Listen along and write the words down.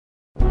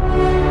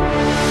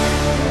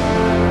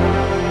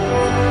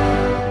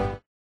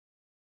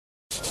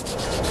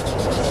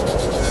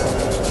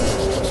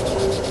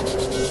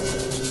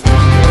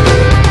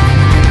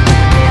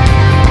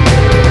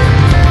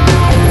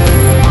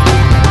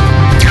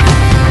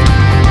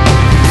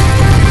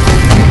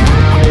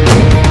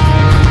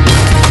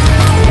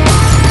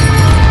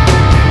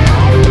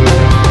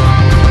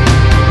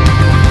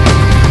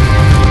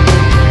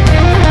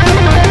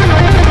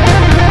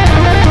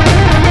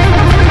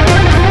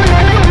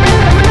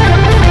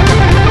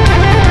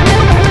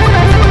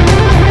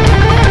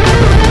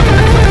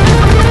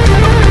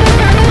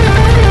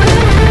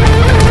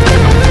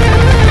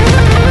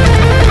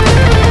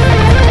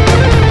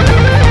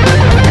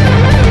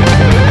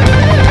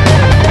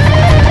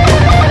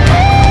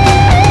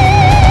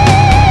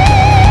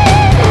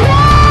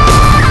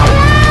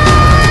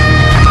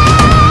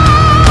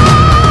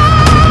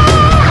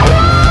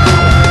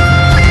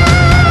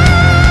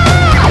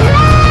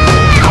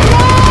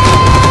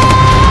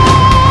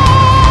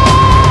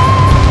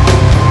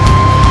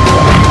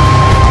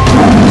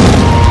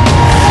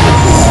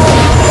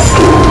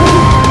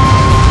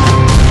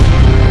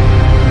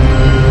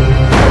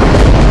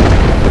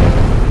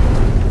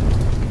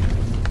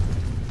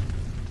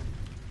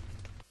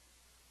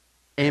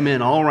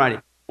Amen. All righty.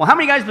 Well, how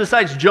many guys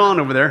besides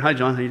John over there? Hi,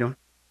 John. How you doing?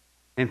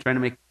 I'm trying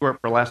to make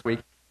work for last week.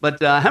 But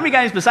how many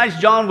guys besides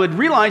John would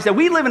realize that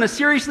we live in a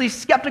seriously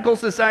skeptical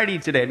society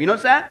today? Have you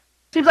noticed that?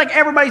 Seems like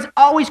everybody's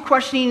always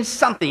questioning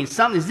something.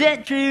 Is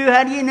that true?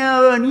 How do you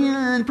know?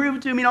 And prove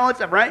it to me and all that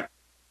stuff, right?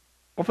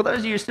 Well, for those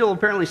of you still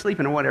apparently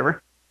sleeping or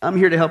whatever, I'm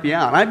here to help you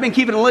out. I've been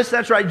keeping a list,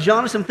 that's right,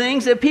 John, of some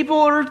things that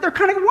they're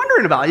kind of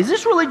wondering about. Is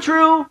this really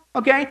true?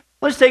 Okay,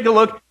 let's take a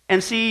look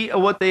and see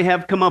what they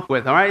have come up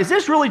with, all right? Is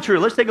this really true?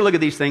 Let's take a look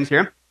at these things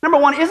here. Number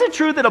one, is it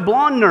true that a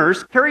blonde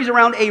nurse carries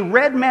around a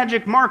red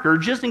magic marker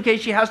just in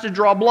case she has to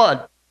draw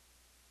blood?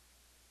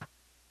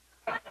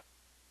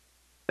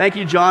 Thank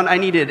you, John. I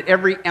needed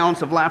every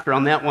ounce of laughter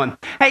on that one.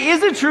 Hey,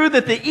 is it true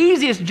that the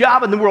easiest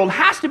job in the world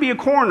has to be a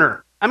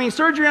coroner? I mean,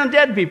 surgery on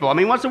dead people. I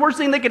mean, what's the worst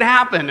thing that could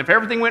happen? If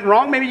everything went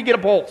wrong, maybe you get a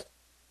pulse,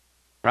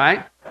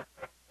 right?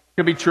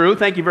 Could be true.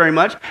 Thank you very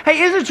much.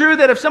 Hey, is it true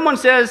that if someone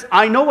says,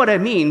 I know what I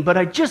mean, but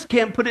I just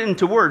can't put it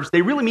into words,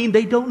 they really mean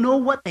they don't know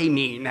what they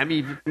mean? Have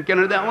you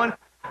encountered that one?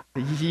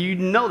 You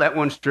know that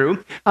one's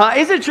true.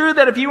 Is it true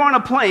that if you were on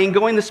a plane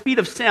going the speed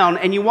of sound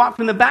and you walk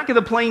from the back of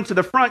the plane to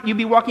the front, you'd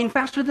be walking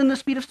faster than the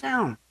speed of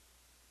sound?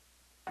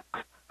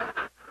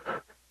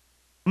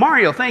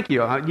 Mario, thank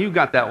you. You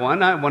got that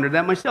one. I wondered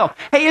that myself.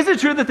 Hey, is it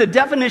true that the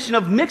definition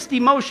of mixed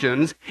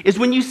emotions is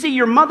when you see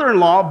your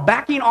mother-in-law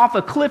backing off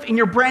a cliff in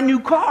your brand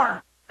new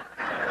car?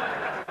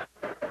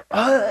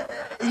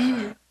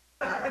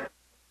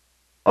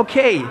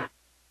 Okay,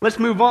 let's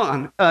move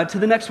on to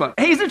the next one.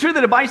 Hey, is it true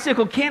that a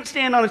bicycle can't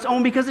stand on its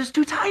own because it's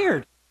too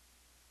tired?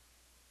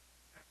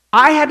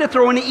 I had to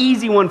throw an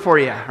easy one for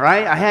you,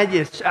 right?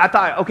 I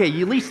thought,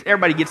 okay, at least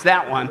everybody gets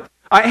that one.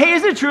 Hey,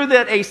 is it true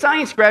that a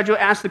science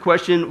graduate asked the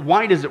question,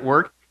 why does it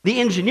work?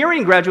 The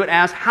engineering graduate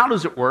asked, how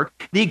does it work?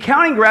 The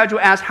accounting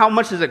graduate asked, how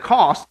much does it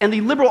cost? And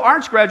the liberal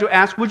arts graduate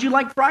asked, would you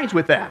like fries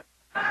with that?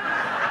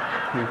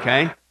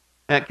 Okay,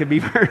 that could be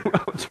very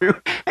well true.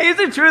 Hey, is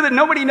it true that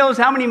nobody knows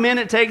how many men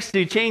it takes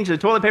to change the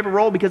toilet paper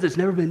roll because it's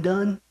never been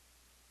done?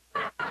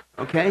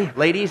 Okay,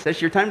 ladies,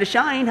 that's your time to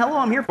shine. Hello,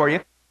 I'm here for you.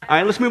 All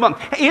right, let's move on.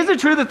 Hey, is it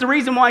true that the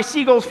reason why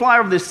seagulls fly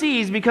over the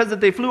seas is because if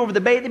they flew over the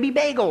bay, they'd be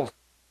bagels?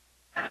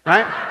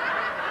 Right?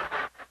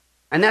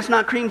 And that's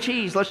not cream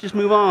cheese. Let's just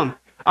move on.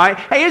 All right.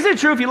 Hey, is it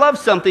true if you love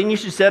something, you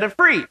should set it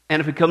free? And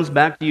if it comes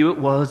back to you, it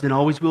was and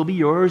always will be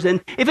yours. And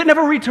if it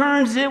never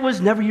returns, it was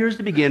never yours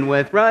to begin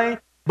with, right?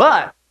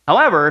 But,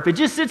 however, if it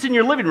just sits in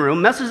your living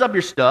room, messes up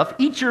your stuff,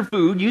 eats your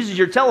food, uses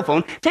your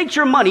telephone, takes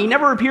your money,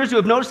 never appears to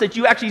have noticed that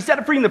you actually set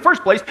it free in the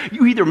first place,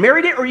 you either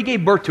married it or you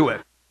gave birth to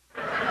it.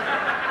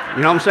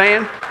 You know what I'm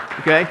saying?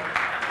 Okay.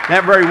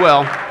 That very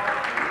well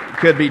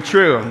could be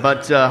true,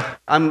 but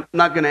I'm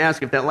not going to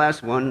ask if that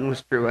last one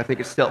was true. I think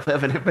it's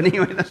self-evident, but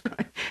anyway, that's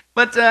right.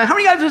 But how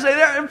many guys would say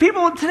there are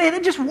people today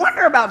that just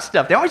wonder about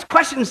stuff? They always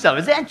question stuff.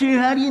 Is that true?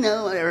 How do you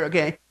know? Whatever,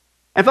 okay.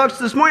 And folks,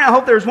 this morning I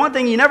hope there's one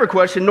thing you never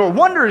question nor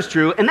wonder is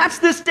true, and that's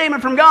this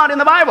statement from God in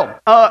the Bible.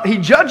 He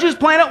judged his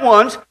planet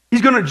once.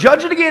 He's going to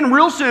judge it again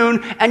real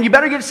soon, and you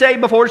better get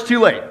saved before it's too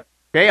late.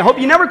 Okay, I hope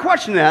you never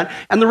question that.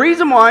 And the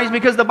reason why is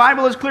because the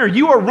Bible is clear.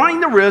 You are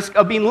running the risk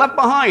of being left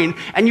behind,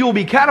 and you will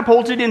be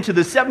catapulted into the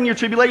 7-year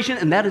tribulation,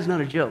 and that is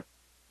not a joke.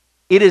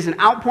 It is an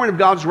outpouring of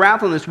God's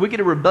wrath on this wicked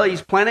and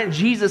rebellious planet.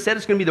 Jesus said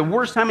it's going to be the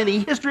worst time in the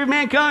history of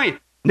mankind,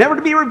 never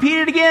to be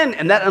repeated again.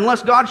 And that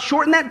unless God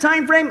shortened that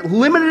time frame,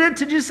 limited it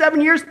to just 7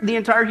 years, the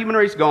entire human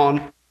race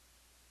gone,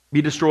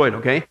 be destroyed,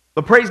 okay?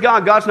 But praise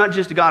God, God's not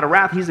just a God of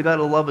wrath, he's a God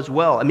of love as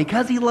well. And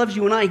because he loves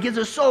you and I, he gives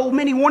us so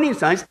many warning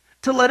signs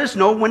to let us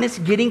know when it's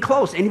getting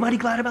close. Anybody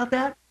glad about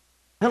that?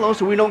 Hello,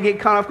 so we don't get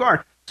caught off guard.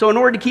 So in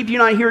order to keep you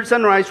and I here at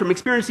Sunrise from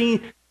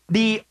experiencing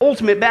the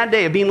ultimate bad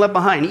day of being left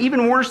behind,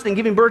 even worse than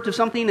giving birth to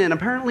something, and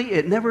apparently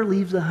it never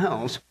leaves the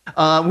house,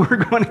 we're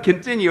going to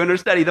continue in our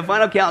study, the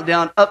Final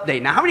Countdown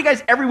Update. Now, how many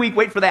guys every week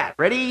wait for that?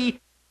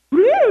 Ready?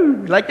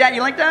 Woo! Like that?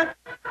 You like that?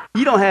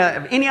 You don't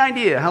have any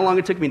idea how long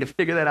it took me to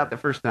figure that out the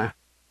first time.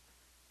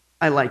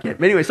 I like it.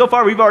 But anyway, so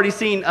far we've already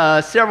seen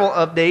several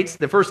updates.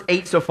 The first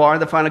 8 so far,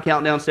 the Final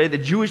Countdown say the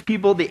Jewish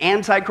people, the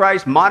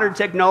Antichrist, modern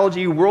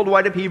technology,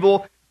 worldwide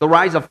upheaval, the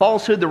rise of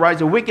falsehood, the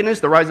rise of wickedness,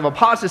 the rise of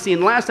apostasy,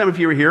 and last time if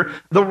you were here,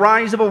 the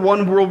rise of a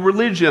one-world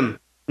religion.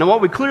 Now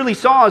what we clearly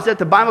saw is that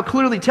the Bible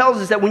clearly tells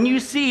us that when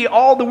you see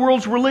all the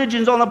world's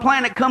religions on the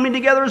planet coming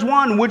together as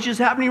one, which is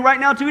happening right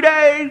now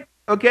today,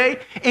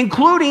 okay,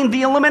 including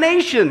the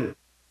elimination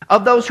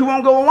of those who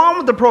won't go along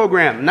with the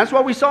program. And that's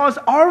what we saw is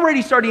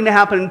already starting to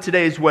happen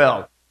today as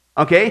well.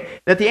 Okay?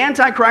 That the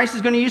Antichrist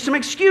is going to use some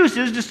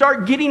excuses to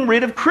start getting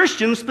rid of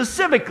Christians,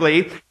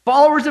 specifically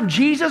followers of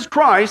Jesus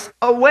Christ,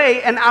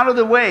 away and out of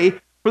the way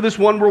for this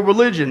one world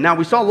religion. Now,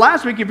 we saw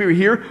last week, if you were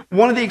here,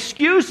 one of the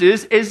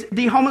excuses is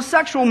the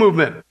homosexual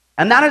movement.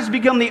 And that has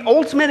become the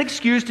ultimate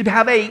excuse to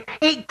have a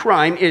hate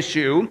crime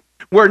issue,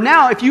 where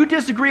now if you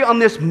disagree on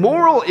this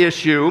moral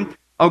issue,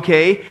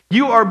 okay,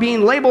 you are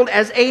being labeled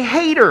as a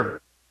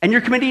hater. And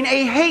you're committing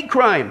a hate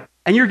crime,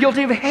 and you're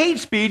guilty of hate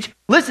speech.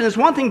 Listen, it's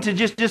one thing to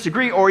just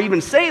disagree or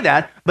even say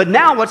that, but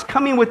now what's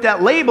coming with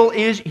that label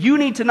is you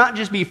need to not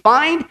just be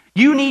fined,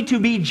 you need to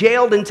be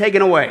jailed and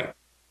taken away,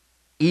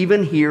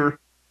 even here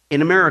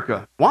in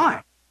America.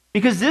 Why?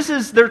 Because this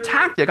is their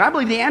tactic. I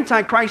believe the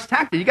Antichrist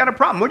tactic. You got a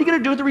problem. What are you going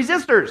to do with the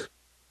resistors?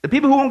 The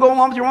people who won't go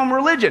along with your own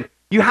religion.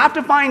 You have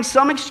to find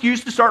some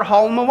excuse to start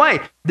hauling them away.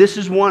 This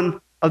is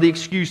one of the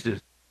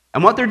excuses.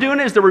 And what they're doing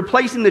is they're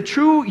replacing the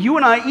true, you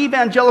and I,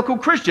 evangelical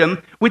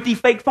Christian with the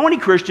fake, phony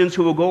Christians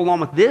who will go along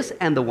with this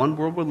and the one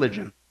world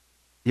religion.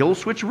 The old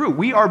switcheroo.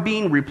 We are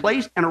being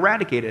replaced and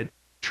eradicated,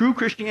 true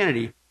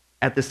Christianity,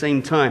 at the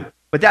same time.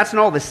 But that's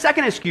not all. The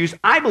second excuse,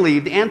 I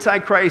believe, the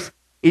Antichrist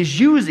is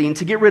using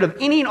to get rid of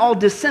any and all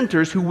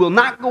dissenters who will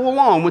not go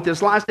along with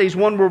this last days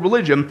one world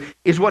religion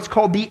is what's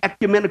called the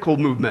ecumenical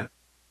movement.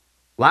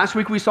 Last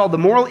week we saw the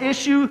moral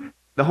issue,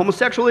 the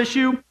homosexual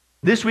issue.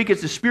 This week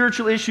it's the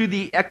spiritual issue,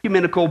 the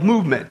ecumenical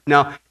movement.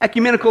 Now,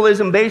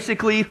 ecumenicalism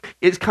basically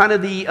is kind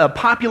of the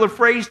popular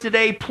phrase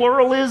today,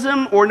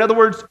 pluralism, or in other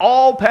words,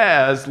 all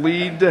paths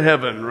lead to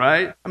heaven,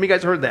 right? How many of you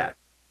guys heard that?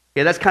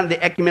 Yeah, that's kind of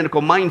the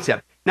ecumenical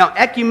mindset. Now,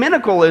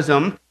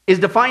 ecumenicalism is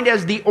defined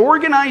as the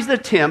organized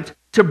attempt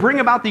to bring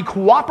about the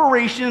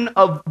cooperation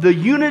of the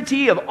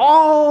unity of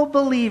all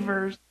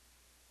believers.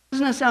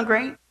 Doesn't that sound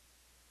great?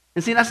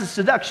 And see, that's a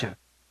seduction,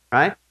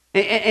 right?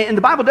 And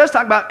the Bible does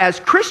talk about, as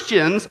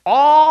Christians,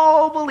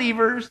 all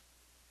believers,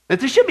 that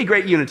there should be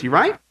great unity,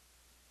 right?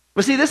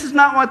 But see, this is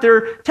not what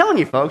they're telling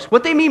you, folks.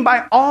 What they mean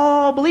by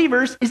all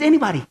believers is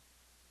anybody.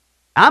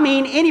 I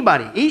mean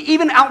anybody,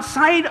 even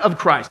outside of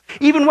Christ,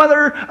 even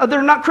whether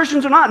they're not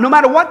Christians or not, no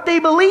matter what they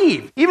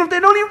believe, even if they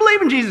don't even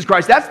believe in Jesus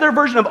Christ, that's their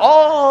version of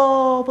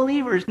all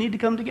believers need to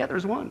come together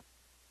as one.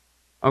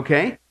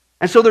 Okay?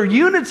 And so their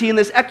unity in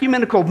this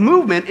ecumenical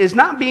movement is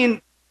not being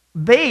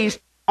based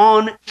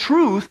on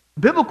truth,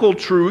 biblical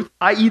truth,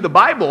 i.e. the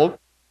Bible,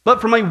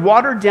 but from a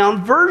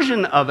watered-down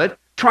version of it,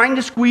 trying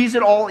to squeeze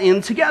it all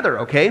in together,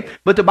 okay?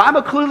 But the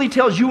Bible clearly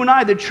tells you and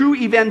I, the true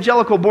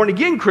evangelical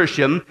born-again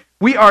Christian,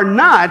 we are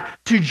not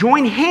to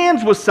join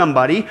hands with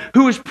somebody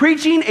who is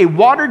preaching a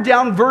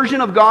watered-down version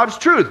of God's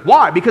truth.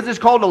 Why? Because it's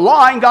called a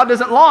lie, and God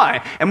doesn't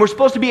lie. And we're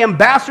supposed to be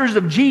ambassadors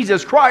of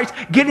Jesus Christ,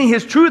 getting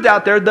His truth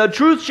out there. The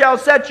truth shall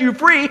set you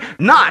free,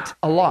 not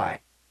a lie.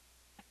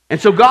 And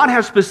so God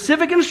has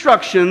specific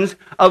instructions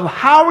of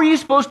how are you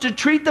supposed to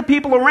treat the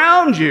people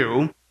around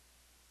you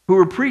who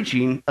are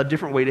preaching a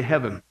different way to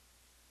heaven.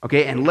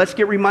 Okay, and let's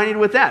get reminded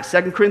with that.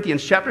 2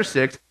 Corinthians chapter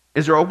 6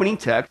 is our opening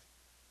text.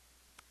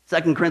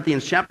 2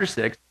 Corinthians chapter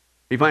 6. If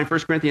you find 1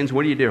 Corinthians,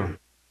 what do?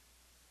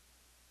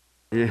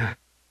 Yeah,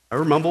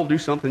 or mumble, do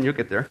something, you'll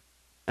get there.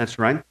 That's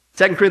right.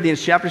 2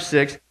 Corinthians chapter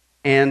 6,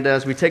 and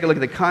as we take a look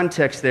at the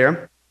context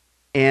there,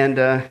 and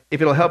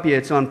if it'll help you,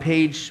 it's on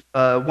page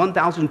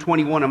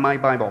 1021 of my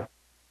Bible.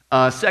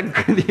 2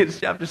 Corinthians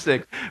chapter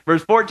 6,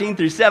 verse 14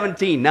 through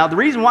 17. Now, the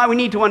reason why we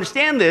need to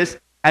understand this,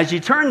 as you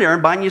turn there,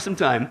 and buying you some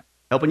time,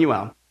 helping you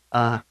out,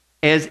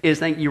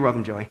 thank you, you're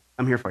welcome, Joey.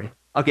 I'm here for you.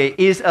 Okay,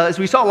 as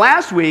we saw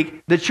last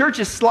week, the church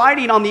is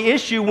sliding on the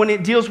issue when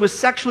it deals with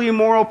sexually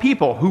immoral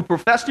people who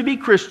profess to be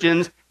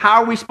Christians.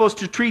 How are we supposed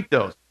to treat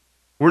those?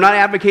 We're not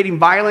advocating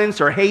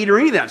violence or hate or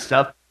any of that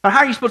stuff, but how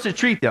are you supposed to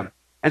treat them?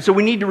 And so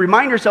we need to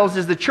remind ourselves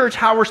as the church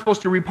how we're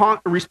supposed to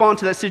respond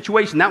to that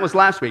situation. That was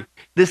last week.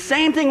 The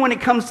same thing when it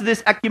comes to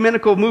this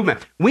ecumenical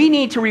movement. We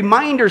need to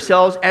remind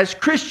ourselves as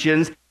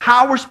Christians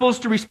how we're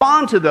supposed to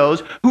respond to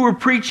those who are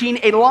preaching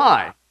a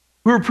lie,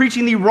 who are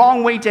preaching the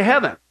wrong way to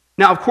heaven.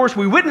 Now, of course,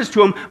 we witness to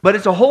them, but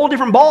it's a whole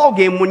different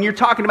ballgame when you're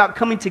talking about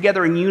coming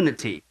together in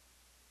unity.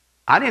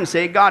 I didn't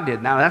say it, God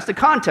did. Now, that's the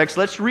context.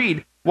 Let's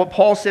read what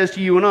Paul says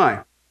to you and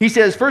I. He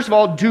says, first of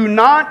all, do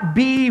not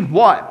be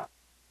what?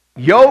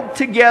 Yoked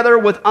together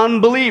with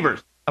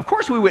unbelievers. Of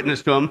course, we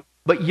witness to them,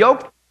 but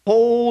yoked,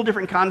 whole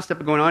different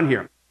concept going on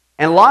here.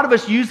 And a lot of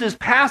us use this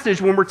passage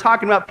when we're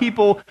talking about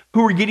people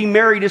who are getting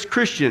married as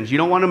Christians. You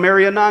don't want to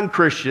marry a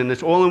non-Christian.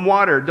 This oil and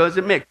water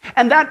doesn't mix.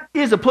 And that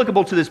is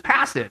applicable to this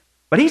passage.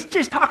 But he's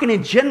just talking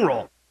in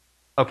general,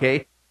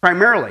 okay,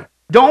 primarily.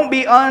 Don't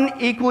be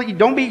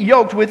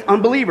yoked with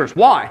unbelievers.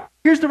 Why?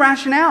 Here's the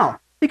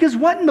rationale. Because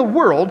what in the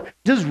world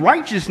does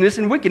righteousness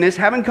and wickedness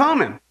have in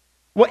common?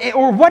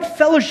 Or what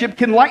fellowship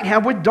can light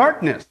have with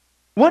darkness?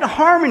 What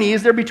harmony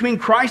is there between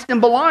Christ and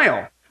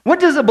Belial?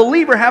 What does a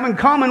believer have in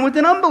common with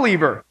an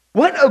unbeliever?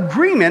 What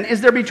agreement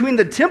is there between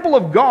the temple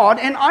of God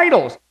and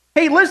idols?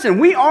 Hey, listen,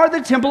 we are the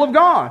temple of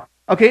God.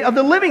 Okay, of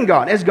the living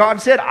God. As God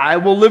said, I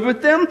will live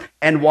with them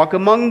and walk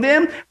among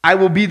them. I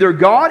will be their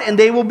God and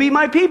they will be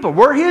my people.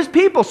 We're His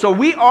people, so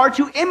we are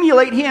to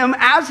emulate Him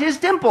as His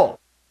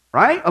temple,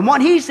 right? And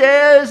what He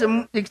says,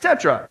 and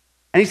etc.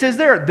 And He says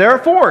there,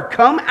 therefore,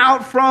 come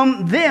out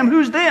from them.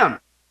 Who's them?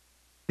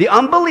 The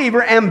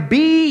unbeliever, and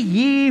be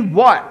ye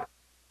what?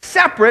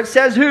 Separate,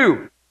 says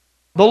who?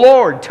 The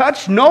Lord.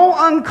 Touch no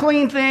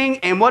unclean thing,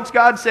 and what's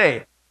God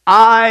say?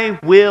 I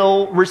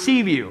will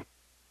receive you.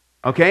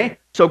 Okay?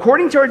 So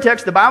according to our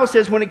text, the Bible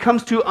says when it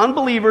comes to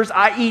unbelievers,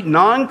 i.e.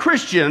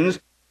 non-Christians,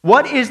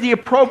 what is the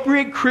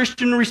appropriate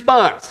Christian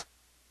response?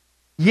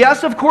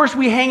 Yes, of course,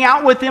 we hang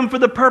out with them for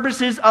the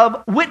purposes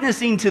of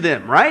witnessing to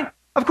them, right?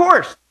 Of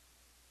course.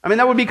 I mean,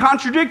 that would be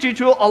contradictory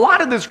to a lot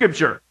of the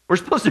Scripture. We're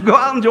supposed to go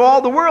out into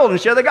all the world and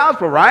share the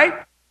gospel,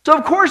 right? So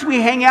of course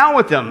we hang out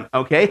with them,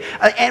 okay?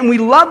 And we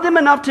love them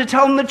enough to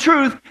tell them the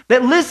truth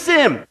that,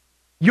 listen,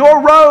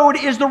 your road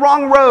is the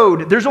wrong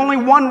road. There's only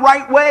one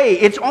right way.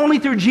 It's only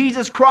through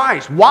Jesus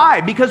Christ.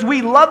 Why? Because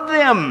we love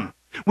them.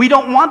 We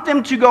don't want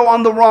them to go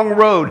on the wrong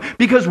road.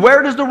 Because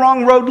where does the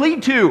wrong road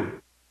lead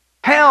to?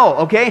 Hell,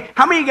 okay?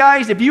 How many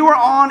guys, if you were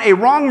on a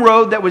wrong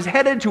road that was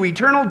headed to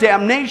eternal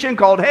damnation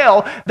called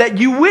hell, that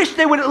you wish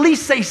they would at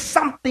least say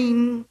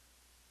something?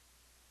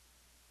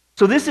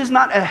 So this is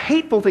not a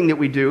hateful thing that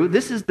we do.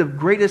 This is the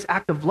greatest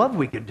act of love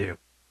we could do.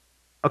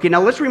 Okay,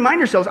 now let's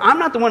remind ourselves, I'm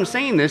not the one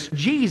saying this.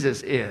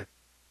 Jesus is.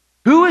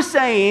 Who is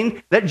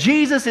saying that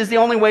Jesus is the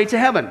only way to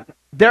heaven?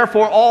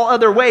 Therefore, all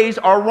other ways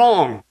are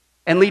wrong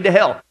and lead to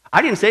hell.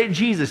 I didn't say it,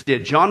 Jesus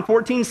did. John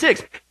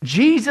 14:6.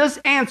 Jesus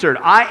answered,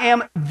 I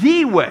am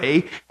the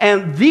way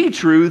and the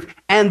truth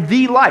and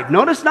the life.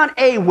 Notice not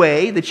a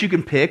way that you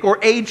can pick or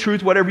a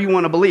truth, whatever you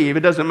want to believe.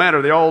 It doesn't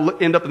matter. They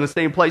all end up in the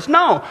same place.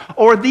 No,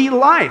 or the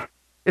life.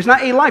 It's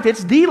not a life,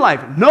 it's the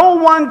life. No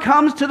one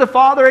comes to the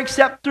Father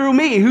except through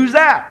me. Who's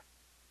that?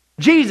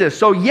 Jesus.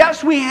 So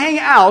yes, we hang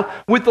out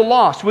with the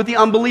lost, with the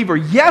unbeliever.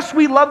 Yes,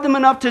 we love them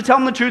enough to tell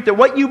them the truth that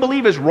what you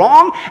believe is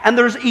wrong and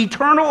there's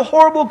eternal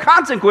horrible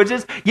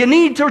consequences. You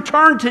need to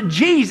turn to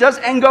Jesus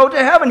and go to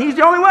heaven. He's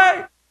the only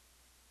way.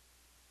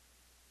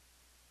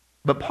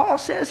 But Paul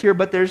says here,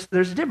 but there's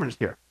a difference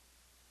here.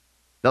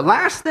 The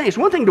last thing, it's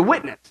one thing to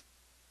witness,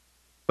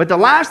 but the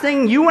last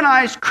thing you and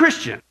I as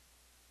Christians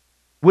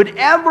would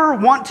ever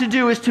want to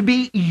do is to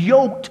be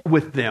yoked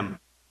with them.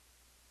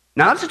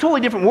 Now that's a totally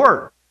different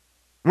word.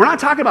 We're not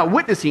talking about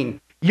witnessing.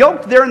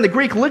 Yoked there in the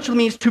Greek literally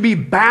means to be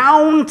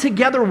bound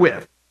together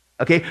with,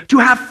 okay? To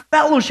have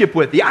fellowship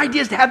with. The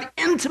idea is to have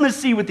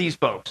intimacy with these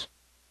folks.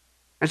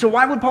 And so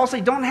why would Paul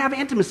say don't have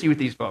intimacy with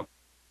these folks?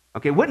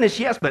 Okay, witness,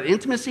 yes, but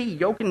intimacy,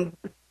 yoking,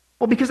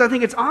 well, because I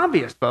think it's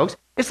obvious, folks.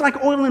 It's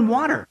like oil and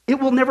water. It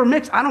will never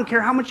mix. I don't care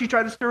how much you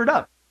try to stir it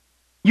up.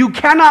 You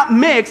cannot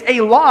mix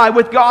a lie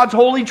with God's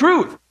holy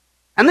truth.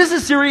 And this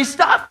is serious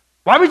stuff.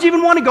 Why would you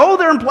even want to go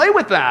there and play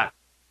with that?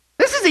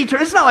 This is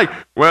eternal. It's not like,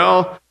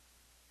 well,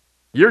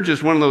 you're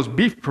just one of those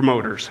beef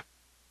promoters.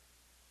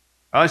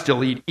 I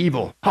still eat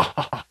evil.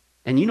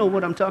 And you know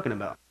what I'm talking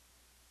about.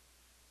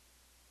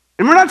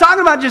 And we're not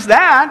talking about just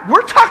that.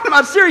 We're talking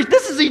about serious.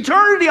 This is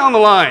eternity on the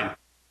line.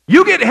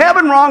 You get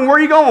heaven wrong, where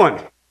are you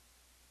going?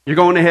 You're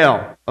going to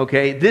hell.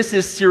 Okay? This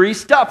is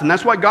serious stuff. And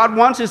that's why God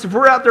wants us, if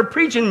we're out there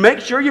preaching, make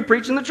sure you're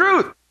preaching the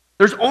truth.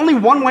 There's only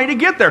one way to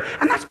get there.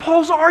 And that's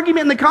Paul's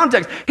argument in the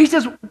context. He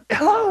says,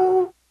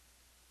 hello?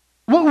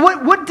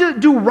 What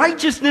do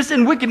righteousness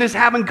and wickedness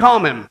have in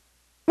common?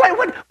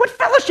 What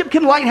fellowship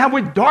can light have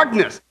with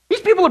darkness?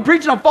 These people are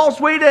preaching a false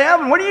way to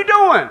heaven. What are you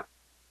doing?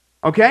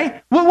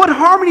 Okay? Well, what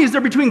harmony is there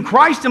between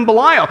Christ and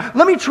Belial?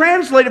 Let me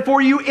translate it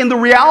for you in the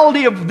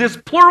reality of this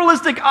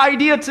pluralistic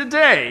idea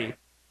today,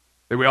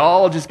 that we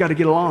all just got to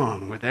get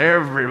along with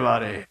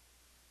everybody.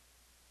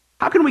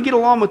 How can we get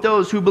along with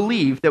those who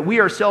believe that we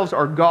ourselves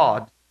are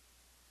God?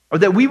 Or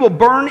that we will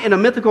burn in a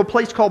mythical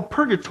place called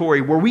purgatory,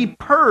 where we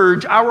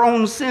purge our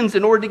own sins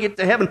in order to get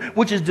to heaven,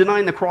 which is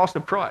denying the cross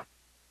of Christ?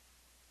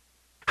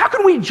 How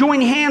can we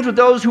join hands with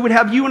those who would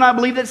have you and I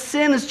believe that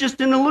sin is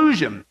just an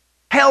illusion?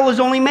 Hell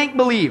is only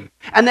make-believe.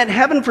 And that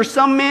heaven for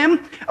some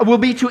men will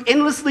be to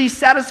endlessly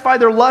satisfy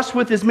their lust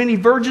with as many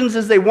virgins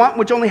as they want,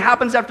 which only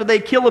happens after they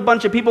kill a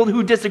bunch of people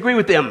who disagree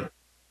with them.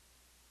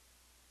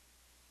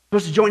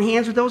 Supposed to join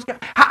hands with those guys?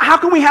 How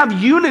can we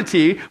have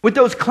unity with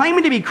those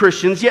claiming to be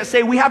Christians, yet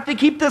say we have to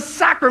keep the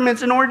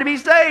sacraments in order to be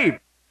saved?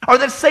 Or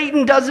that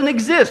Satan doesn't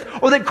exist?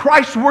 Or that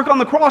Christ's work on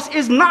the cross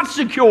is not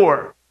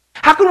secure?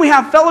 How can we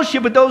have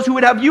fellowship with those who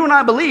would have you and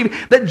I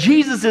believe that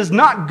Jesus is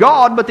not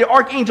God, but the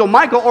archangel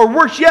Michael, or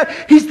worse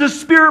yet, he's the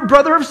spirit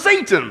brother of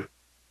Satan?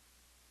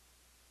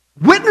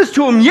 Witness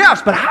to him,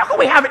 yes, but how can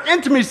we have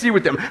intimacy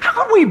with them?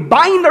 How can we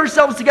bind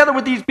ourselves together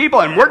with these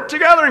people and work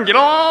together and get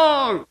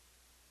along?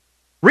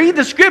 Read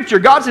the scripture.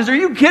 God says, are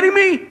you kidding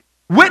me?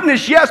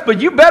 Witness, yes, but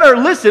you better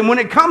listen when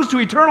it comes to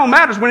eternal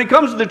matters, when it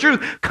comes to the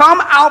truth.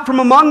 Come out from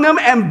among them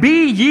and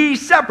be ye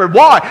separate.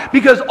 Why?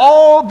 Because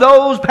all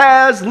those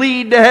paths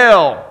lead to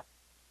hell.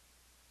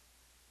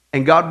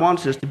 And God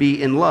wants us to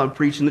be in love,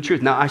 preaching the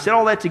truth. Now, I said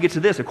all that to get to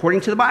this,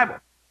 according to the Bible.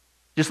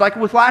 Just like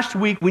with last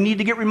week, we need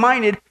to get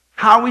reminded,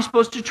 how are we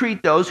supposed to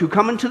treat those who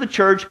come into the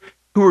church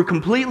who are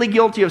completely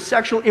guilty of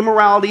sexual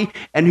immorality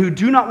and who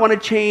do not want to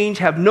change,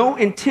 have no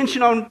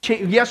intention on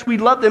change. Yes, we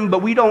love them,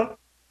 but we don't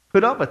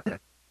put up with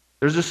it.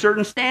 There's a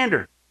certain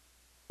standard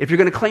if you're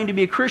going to claim to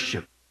be a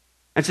Christian.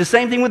 It's the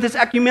same thing with this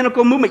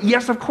ecumenical movement.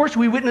 Yes, of course,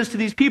 we witness to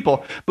these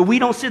people, but we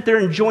don't sit there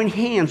and join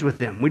hands with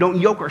them. We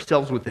don't yoke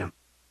ourselves with them.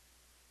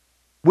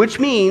 Which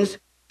means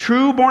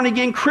true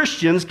born-again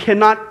Christians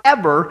cannot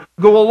ever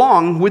go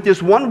along with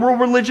this one world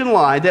religion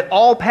lie that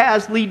all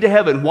paths lead to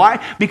heaven.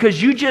 Why?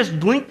 Because you just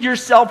linked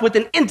yourself with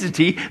an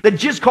entity that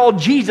just called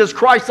Jesus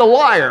Christ a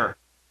liar.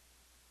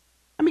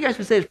 How many guys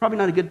would say it's probably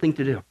not a good thing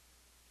to do?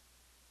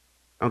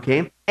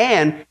 Okay?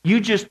 And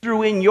you just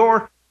threw in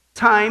your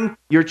time,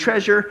 your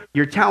treasure,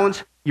 your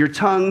talents, your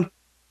tongue,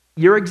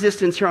 your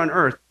existence here on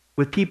earth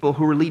with people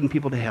who are leading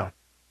people to hell.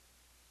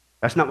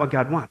 That's not what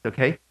God wants,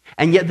 okay?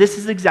 And yet this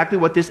is exactly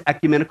what this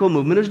ecumenical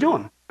movement is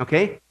doing,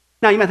 okay?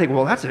 Now you might think,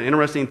 well, that's an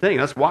interesting thing.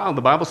 That's wild.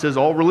 The Bible says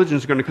all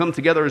religions are going to come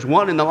together as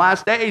one in the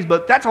last days,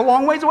 but that's a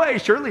long ways away,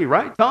 surely,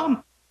 right,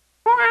 Tom?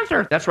 Wrong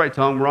answer. That's right,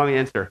 Tom, wrong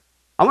answer.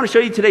 I want to show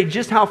you today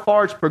just how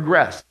far it's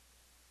progressed.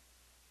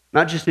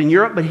 Not just in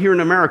Europe, but here in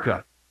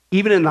America.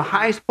 Even in the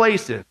highest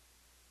places,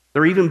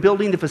 they're even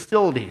building the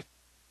facilities.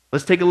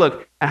 Let's take a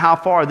look at how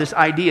far this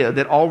idea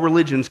that all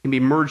religions can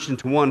be merged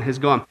into one has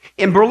gone.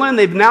 In Berlin,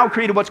 they've now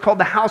created what's called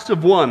the House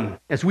of One,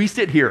 as we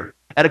sit here,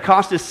 at a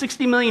cost of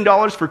 $60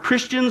 million for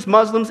Christians,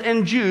 Muslims,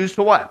 and Jews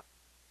to what?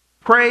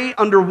 Pray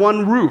under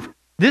one roof.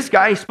 This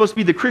guy is supposed to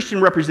be the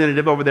Christian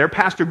representative over there.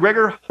 Pastor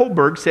Gregor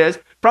Holberg says,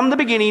 from the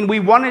beginning,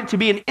 we wanted it to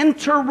be an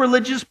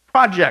interreligious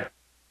project.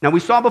 Now, we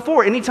saw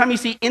before, anytime you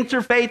see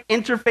interfaith,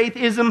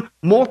 interfaithism,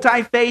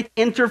 multi-faith,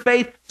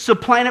 interfaith,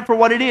 supplant it for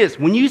what it is.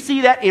 When you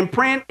see that in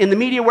print, in the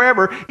media,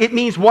 wherever, it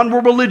means one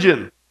world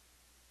religion.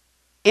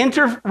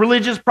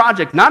 Interreligious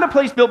project, not a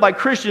place built by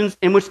Christians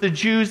in which the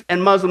Jews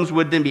and Muslims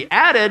would then be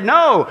added,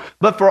 no,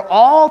 but for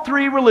all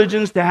three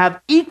religions to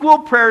have equal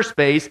prayer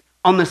space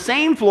on the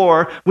same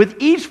floor, with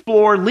each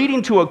floor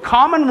leading to a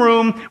common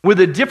room where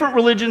the different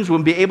religions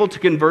would be able to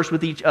converse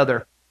with each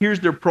other. Here's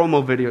their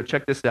promo video.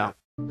 Check this out.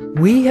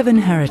 We have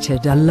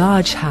inherited a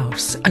large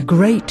house, a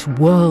great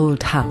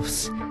world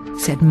house,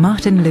 said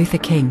Martin Luther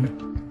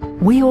King.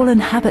 We all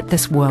inhabit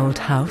this world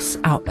house,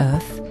 our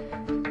earth.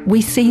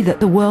 We see that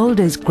the world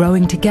is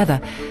growing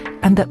together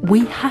and that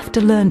we have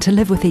to learn to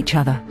live with each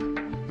other.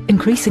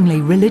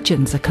 Increasingly,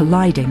 religions are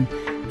colliding,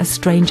 as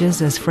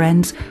strangers, as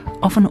friends,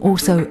 often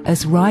also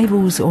as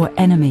rivals or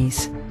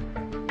enemies.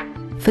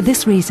 For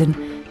this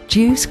reason,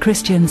 Jews,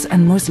 Christians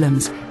and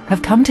Muslims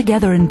have come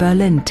together in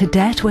Berlin to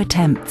dare to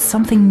attempt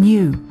something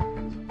new.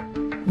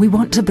 We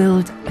want to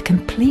build a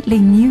completely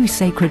new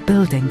sacred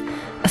building,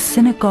 a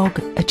synagogue,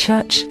 a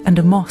church and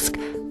a mosque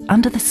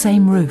under the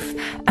same roof,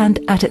 and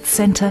at its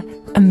centre,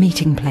 a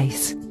meeting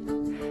place.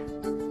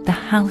 The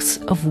House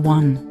of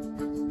One.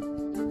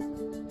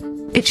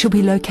 It shall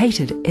be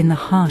located in the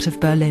heart of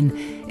Berlin,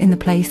 in the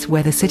place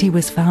where the city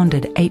was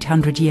founded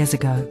 800 years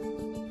ago.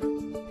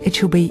 It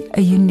shall be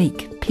a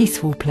unique,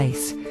 peaceful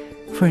place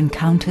for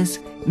encounters,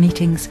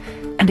 meetings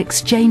and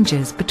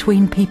exchanges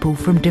between people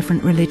from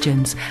different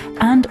religions,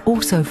 and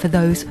also for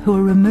those who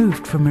are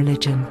removed from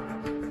religion.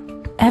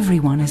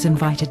 Everyone is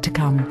invited to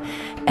come.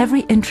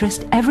 Every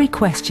interest, every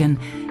question,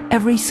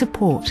 every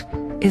support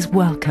is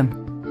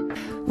welcome.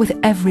 With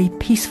every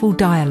peaceful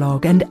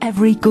dialogue and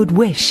every good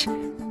wish,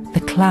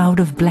 the cloud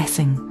of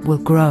blessing will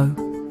grow.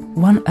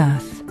 One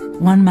earth,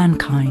 one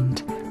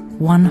mankind,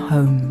 one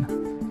home.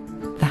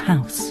 The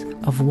House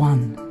of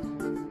One.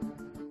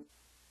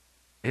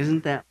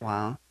 Isn't that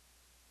wild?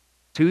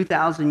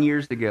 2,000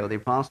 years ago, the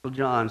Apostle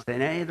John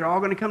saying, hey, they're all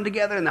going to come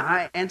together and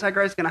the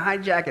Antichrist is going to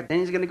hijack it. Then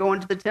he's going to go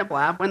into the temple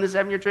halfway in the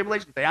 7-year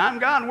tribulation and say, I'm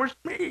God, worship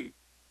me.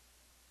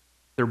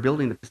 They're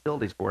building the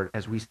facilities for it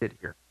as we sit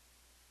here.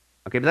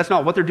 Okay, but that's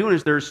not what they're doing.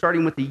 Is they're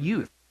starting with the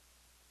youth.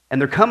 And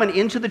they're coming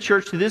into the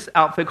church to this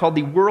outfit called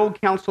the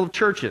World Council of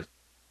Churches.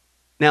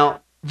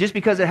 Now, just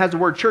because it has the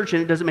word church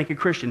in it doesn't make it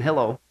Christian.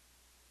 Hello.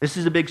 This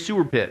is a big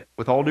sewer pit,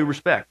 with all due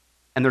respect.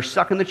 And they're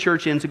sucking the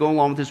church in to go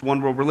along with this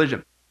one world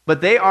religion.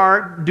 But they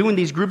are doing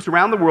these groups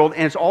around the world,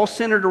 and it's all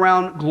centered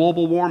around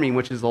global warming,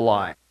 which is a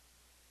lie.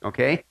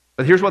 Okay?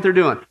 But here's what they're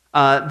doing.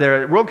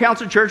 The World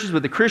Council of Churches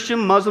with the Christian,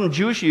 Muslim,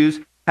 Jewish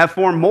youth have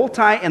formed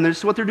and this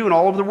is what they're doing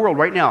all over the world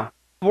right now,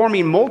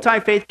 forming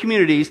multi-faith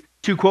communities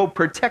to, quote,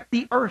 protect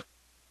the earth.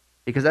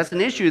 Because that's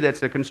an issue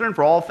that's a concern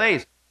for all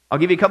faiths. I'll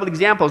give you a couple of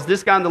examples.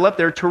 This guy on the left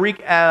there,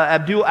 Tariq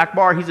Abdul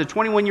Akbar, he's a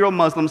 21-year-old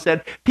Muslim,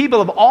 said,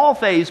 people of all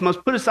faiths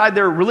must put aside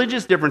their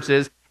religious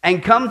differences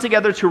and come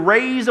together to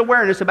raise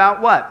awareness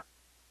about what?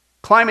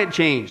 Climate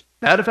change.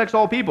 That affects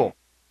all people.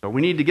 So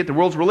we need to get the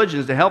world's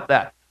religions to help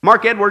that.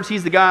 Mark Edwards,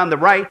 he's the guy on the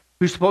right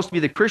who's supposed to be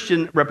the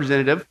Christian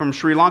representative from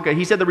Sri Lanka.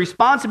 He said the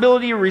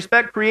responsibility to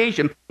respect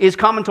creation is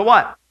common to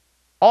what?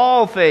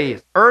 All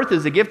faiths. Earth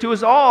is a gift to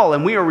us all,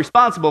 and we are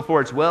responsible for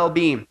its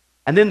well-being.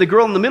 And then the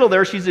girl in the middle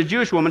there, she's a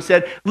Jewish woman,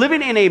 said,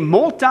 living in a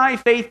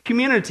multi-faith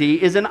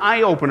community is an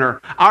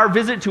eye-opener. Our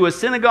visit to a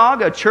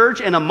synagogue, a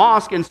church, and a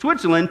mosque in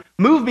Switzerland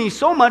moved me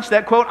so much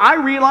that, quote, I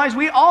realize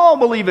we all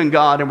believe in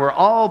God and we're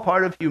all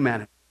part of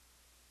humanity.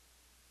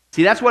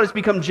 See, that's what it's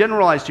become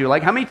generalized to.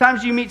 Like, how many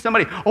times do you meet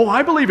somebody, oh,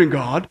 I believe in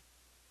God?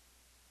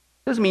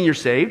 Doesn't mean you're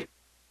saved.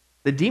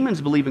 The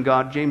demons believe in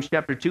God, James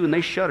chapter 2, and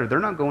they shudder. They're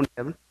not going to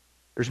heaven.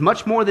 There's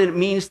much more than it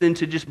means than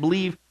to just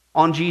believe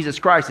on Jesus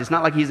Christ. It's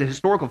not like he's a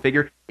historical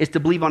figure. It's to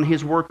believe on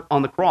his work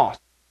on the cross.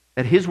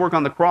 That his work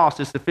on the cross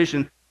is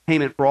sufficient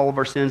payment for all of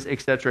our sins,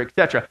 etc.,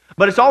 etc.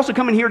 But it's also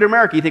coming here to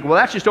America. You think, well,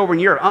 that's just over in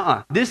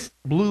Europe. This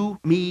blew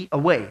me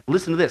away.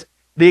 Listen to this.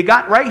 They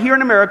got right here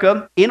in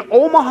America, in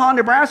Omaha,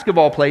 Nebraska, of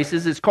all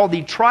places. It's called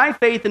the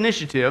Tri-Faith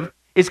Initiative.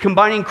 It's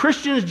combining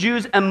Christians,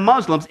 Jews, and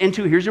Muslims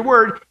into, here's your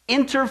word,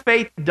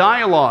 interfaith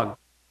dialogue,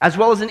 as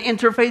well as an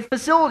interfaith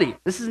facility.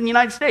 This is in the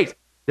United States.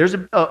 There's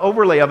an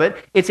overlay of it.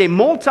 It's a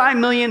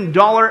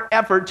multi-million-dollar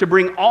effort to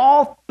bring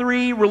all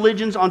three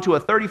religions onto a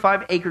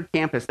 35-acre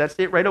campus. That's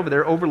it right over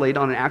there, overlaid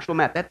on an actual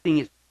map. That thing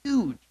is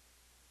huge.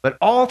 But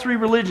all three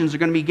religions are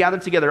going to be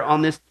gathered together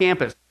on this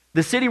campus.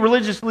 The city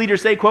religious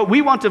leaders say, quote,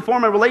 "We want to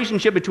form a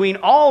relationship between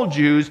all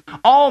Jews,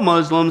 all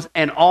Muslims,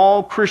 and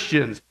all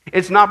Christians.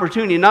 It's an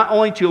opportunity not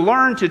only to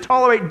learn to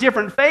tolerate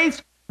different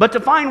faiths, but to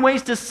find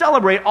ways to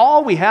celebrate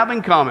all we have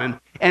in common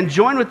and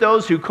join with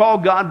those who call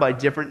God by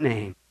different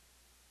names."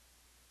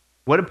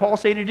 What did Paul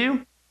say to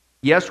do?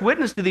 Yes,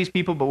 witness to these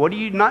people, but what do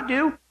you not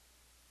do?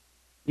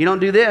 You don't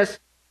do this.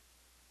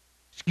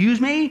 Excuse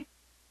me?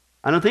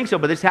 I don't think so,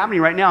 but it's happening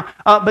right now.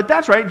 But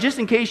that's right, just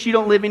in case you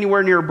don't live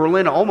anywhere near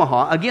Berlin or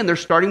Omaha, again, they're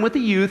starting with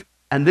the youth,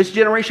 and this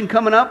generation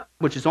coming up,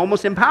 which is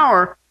almost in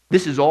power,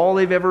 this is all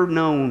they've ever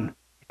known.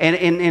 And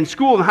in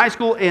school, in high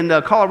school in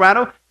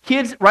Colorado,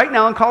 kids right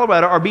now in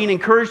Colorado are being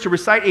encouraged to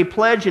recite a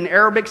pledge in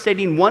Arabic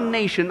stating one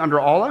nation under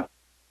Allah.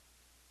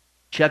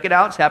 Check it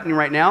out, it's happening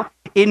right now.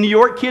 In New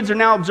York, kids are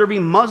now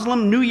observing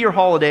Muslim New Year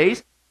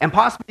holidays, and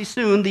possibly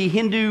soon the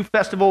Hindu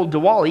festival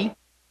Diwali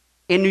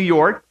in New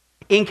York.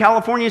 In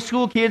California,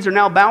 school kids are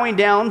now bowing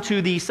down to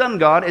the sun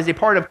god as a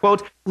part of,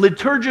 quote,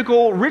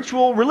 liturgical,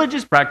 ritual,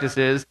 religious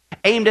practices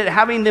aimed at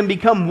having them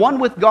become one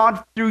with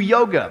God through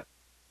yoga.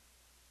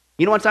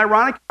 You know what's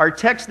ironic? Our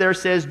text there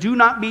says, do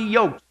not be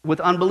yoked with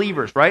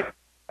unbelievers, right?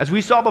 As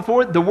we saw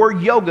before, the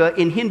word yoga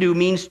in Hindu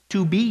means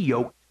to be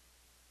yoked.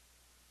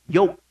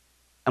 Yoke.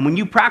 And when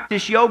you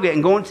practice yoga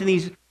and go into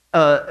these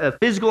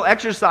physical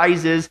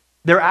exercises,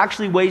 there are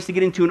actually ways to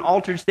get into an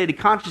altered state of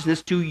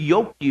consciousness to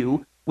yoke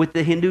you with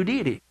the Hindu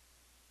deity.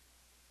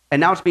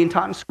 And now it's being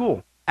taught in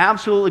school.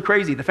 Absolutely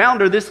crazy. The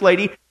founder, this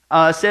lady,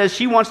 says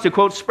she wants to,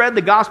 quote, spread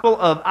the gospel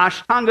of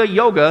Ashtanga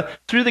yoga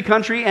through the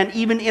country and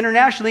even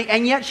internationally,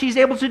 and yet she's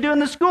able to do it in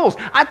the schools.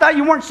 I thought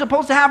you weren't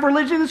supposed to have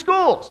religion in the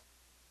schools.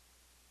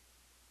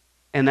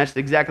 And that's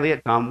exactly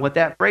it, Tom. What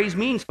that phrase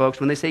means, folks,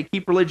 when they say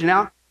keep religion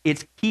out,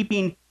 it's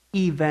keeping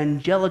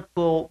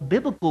evangelical,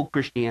 biblical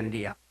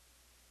Christianity out.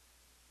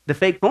 The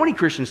fake, phony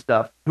Christian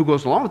stuff, who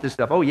goes along with this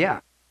stuff, oh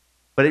yeah.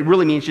 But it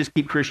really means just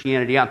keep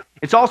Christianity out.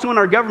 It's also in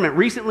our government.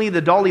 Recently, the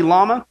Dalai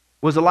Lama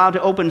was allowed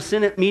to open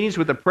Senate meetings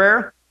with a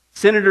prayer.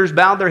 Senators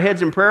bowed their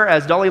heads in prayer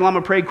as Dalai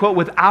Lama prayed, quote,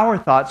 "With our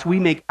thoughts, we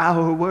make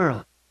our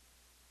world."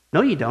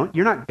 No, you don't.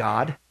 You're not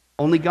God.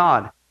 Only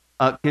God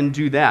can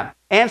do that.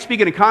 And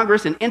speaking of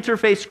Congress, an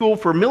interfaith school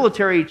for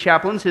military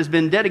chaplains has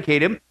been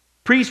dedicated.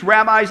 Priests,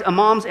 rabbis,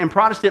 imams, and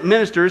Protestant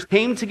ministers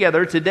came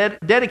together to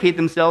dedicate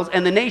themselves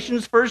and the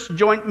nation's first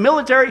joint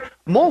military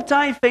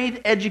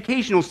multi-faith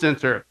educational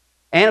center.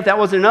 And if that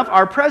wasn't enough,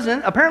 our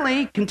president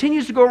apparently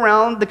continues to go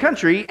around the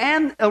country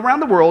and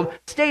around the world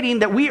stating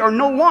that we are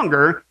no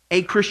longer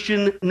a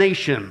Christian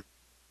nation.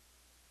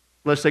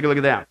 Let's take a look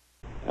at that.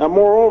 And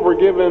moreover,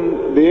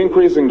 given the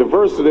increasing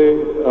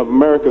diversity of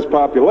America's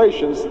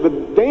populations, the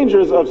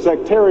dangers of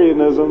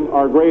sectarianism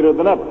are greater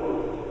than ever.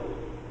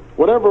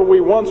 Whatever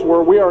we once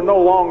were, we are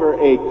no longer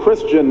a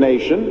Christian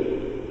nation,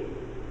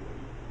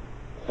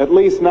 at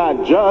least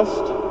not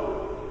just.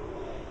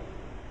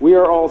 We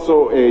are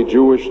also a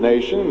Jewish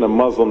nation, a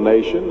Muslim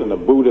nation, and a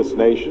Buddhist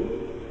nation,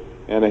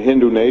 and a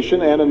Hindu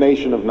nation, and a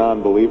nation of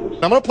non-believers.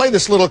 I'm going to play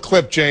this little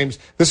clip, James.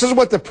 This is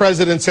what the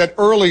president said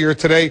earlier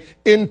today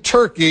in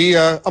Turkey,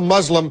 a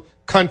Muslim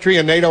country,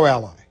 a NATO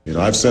ally. You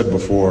know, I've said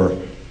before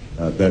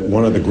that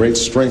one of the great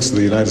strengths of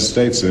the United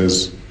States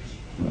is,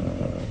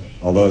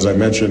 although as I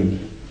mentioned,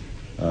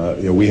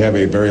 we have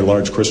a very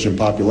large Christian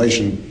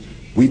population,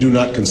 we do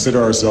not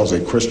consider ourselves a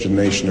Christian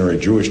nation or a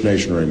Jewish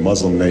nation or a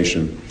Muslim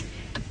nation.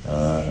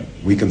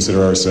 We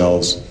consider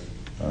ourselves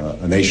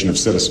a nation of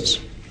citizens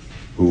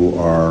who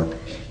are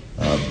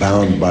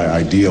bound by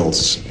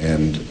ideals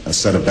and a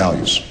set of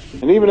values.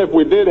 And even if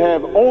we did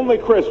have only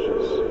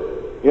Christians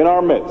in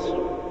our midst,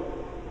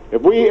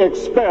 if we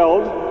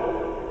expelled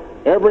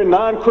every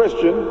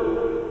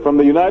non-Christian from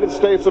the United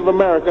States of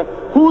America,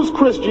 whose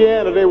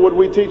Christianity would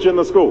we teach in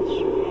the schools?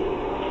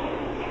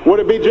 Would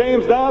it be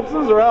James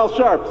Dobson's or Al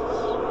Sharpton's?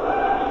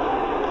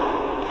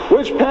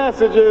 Which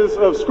passages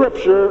of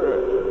Scripture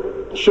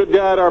should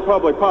guide our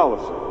public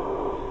policy?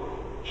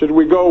 Should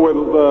we go with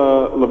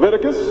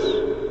Leviticus,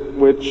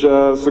 which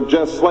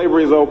suggests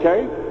slavery is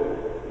okay,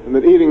 and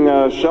that eating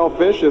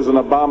shellfish is an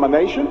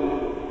abomination?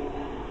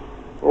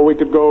 Or we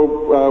could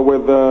go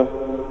with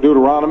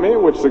Deuteronomy,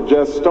 which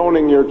suggests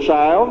stoning your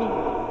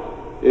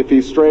child if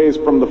he strays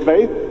from the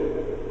faith?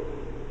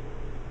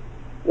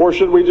 Or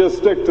should we just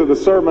stick to the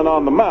Sermon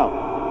on the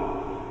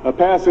Mount, a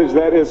passage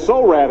that is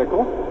so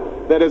radical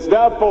that it's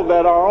doubtful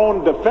that our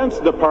own Defense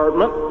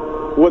Department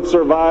would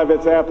survive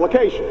its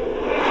application?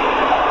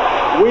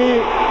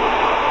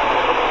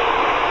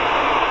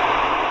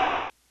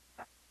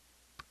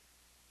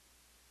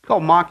 It's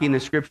called mocking the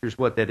Scriptures,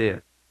 what that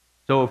is.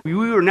 So if we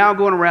were now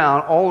going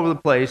around all over the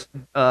place,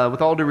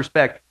 with all due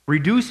respect,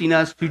 reducing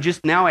us to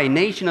just now a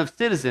nation of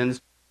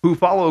citizens who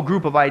follow a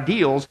group of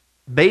ideals,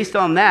 based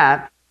on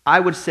that, I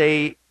would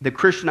say the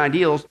Christian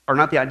ideals are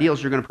not the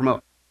ideals you're going to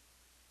promote.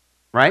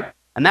 Right?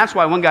 And that's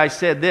why one guy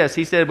said this.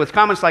 He said, with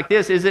comments like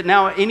this, is it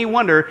now any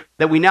wonder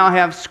that we now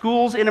have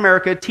schools in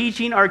America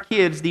teaching our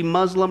kids the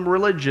Muslim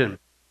religion?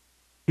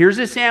 Here's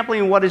a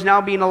sampling of what is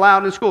now being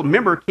allowed in school.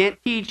 Remember, can't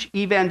teach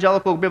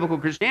evangelical biblical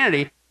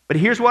Christianity, but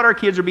here's what our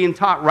kids are being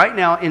taught right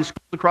now in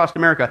schools across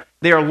America.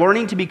 They are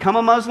learning to become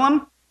a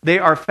Muslim. They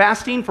are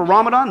fasting for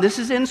Ramadan. This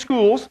is in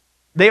schools.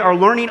 They are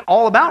learning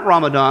all about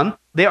Ramadan.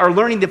 They are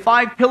learning the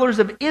 5 pillars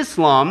of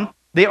Islam.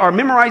 They are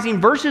memorizing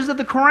verses of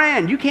the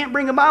Quran. You can't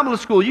bring a Bible to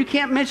school. You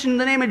can't mention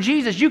the name of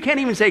Jesus. You can't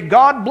even say,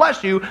 God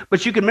bless you,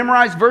 but you can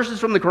memorize verses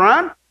from the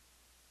Quran?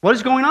 What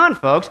is going on,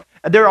 folks?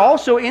 They're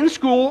also in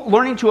school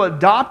learning to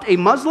adopt a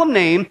Muslim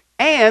name,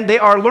 and they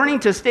are learning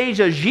to stage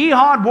a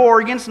jihad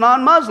war against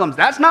non-Muslims.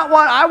 That's not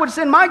what I would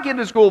send my kid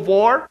to school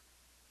for.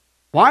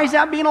 Why is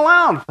that being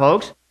allowed,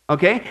 folks?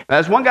 Okay,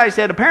 as one guy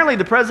said, apparently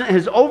the president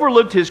has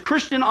overlooked his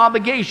Christian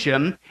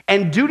obligation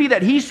and duty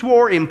that he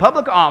swore in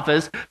public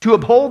office to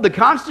uphold the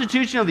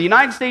Constitution of the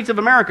United States of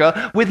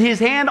America with his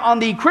hand on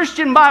the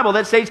Christian Bible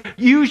that states,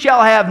 you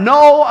shall have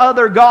no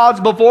other gods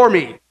before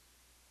me.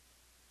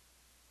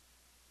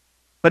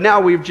 But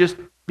now we've just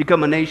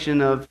become a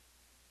nation of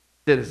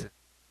citizens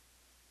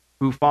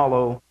who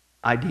follow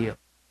ideals.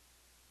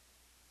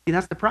 See,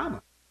 that's the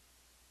problem.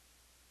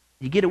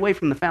 You get away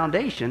from the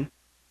foundation.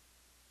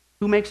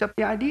 Who makes up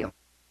the ideal?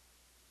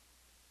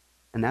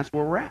 And that's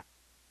where we're at.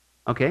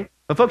 Okay?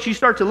 But folks, you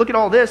start to look at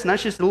all this, and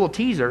that's just a little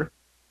teaser.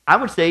 I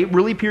would say it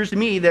really appears to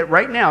me that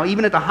right now,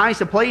 even at the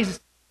highest of places,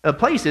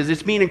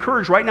 it's being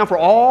encouraged right now for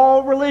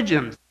all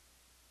religions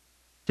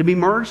to be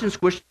merged and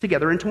squished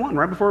together into one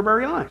right before our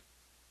very eyes.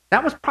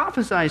 That was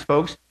prophesied,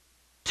 folks,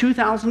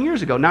 2,000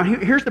 years ago. Now,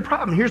 here's the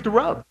problem. Here's the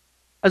rub.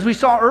 As we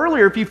saw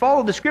earlier, if you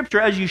follow the scripture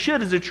as you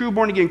should as a true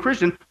born-again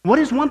Christian, what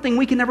is one thing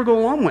we can never go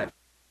along with?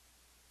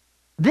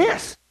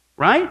 This.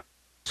 Right?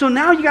 So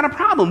now you got a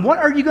problem. What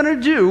are you going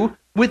to do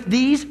with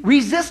these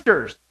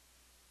resistors?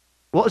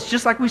 Well, it's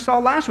just like we saw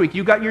last week.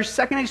 You got your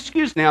second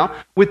excuse now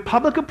with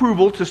public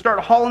approval to start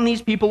hauling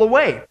these people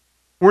away.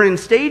 We're in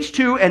stage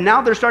 2, and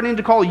now they're starting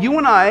to call you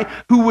and I,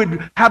 who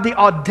would have the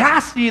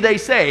audacity, they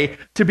say,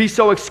 to be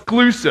so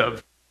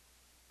exclusive.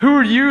 Who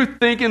are you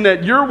thinking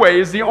that your way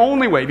is the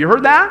only way? Have you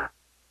heard that?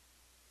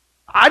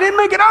 I didn't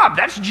make it up.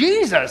 That's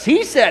Jesus.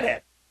 He said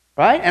it.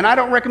 Right? And I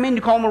don't recommend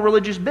you call him a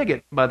religious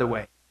bigot, by the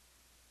way.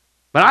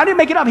 But I didn't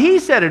make it up. He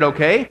said it,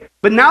 okay?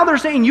 But now they're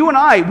saying you and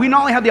I, we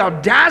not only have the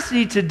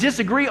audacity to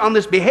disagree on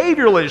this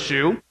behavioral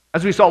issue,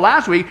 as we saw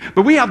last week,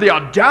 but we have the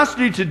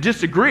audacity to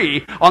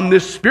disagree on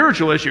this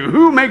spiritual issue.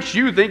 Who makes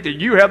you think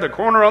that you have the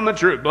corner on the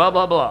truth? Blah,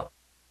 blah, blah.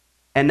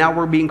 And now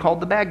we're being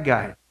called the bad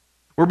guys.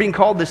 We're being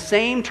called the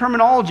same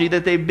terminology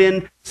that they've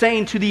been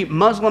saying to the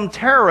Muslim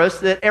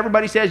terrorists that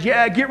everybody says,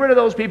 yeah, get rid of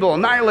those people,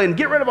 annihilate them,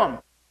 get rid of them.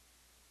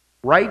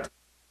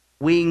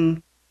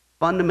 Right-wing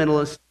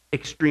fundamentalist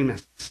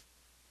extremists.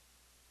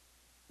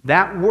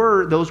 That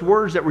word, those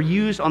words that were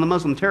used on the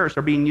Muslim terrorists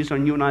are being used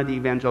on you and I, the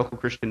evangelical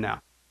Christian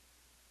now.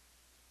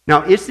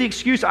 Now, it's the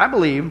excuse, I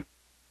believe,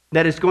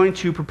 that is going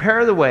to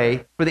prepare the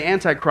way for the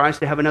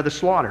Antichrist to have another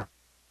slaughter.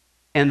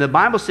 And the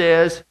Bible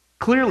says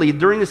clearly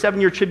during the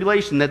 7-year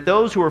tribulation that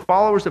those who are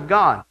followers of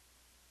God,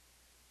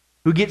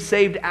 who get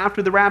saved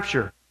after the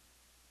rapture,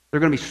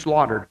 they're going to be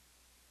slaughtered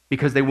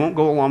because they won't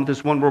go along with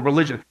this one world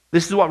religion.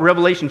 This is what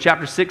Revelation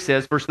chapter 6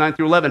 says, verse 9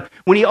 through 11.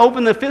 When he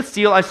opened the 5th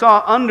seal, I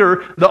saw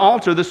under the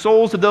altar the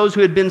souls of those who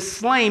had been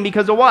slain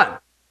because of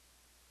what?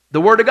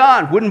 The word of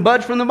God wouldn't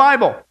budge from the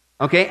Bible.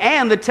 Okay,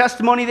 and the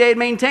testimony they had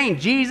maintained.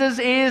 Jesus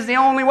is the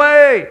only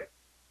way.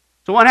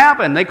 So what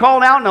happened? They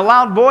called out in a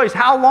loud voice,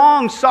 how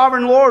long,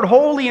 sovereign Lord,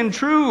 holy and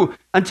true,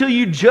 until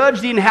you judge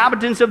the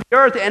inhabitants of the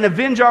earth and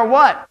avenge our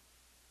what?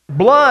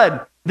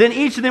 Blood. Then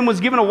each of them was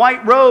given a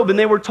white robe, and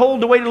they were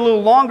told to wait a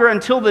little longer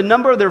until the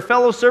number of their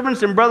fellow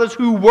servants and brothers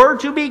who were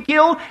to be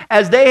killed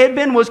as they had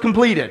been was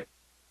completed.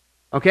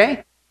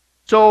 Okay?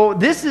 So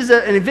this is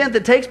an event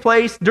that takes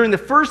place during the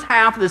first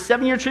half of the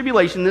 7-year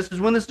tribulation. This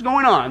is when this is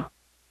going on.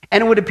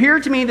 And it would appear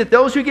to me that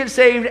those who get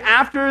saved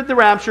after the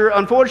rapture,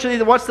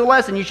 unfortunately, what's the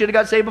lesson? You should have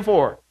got saved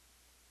before.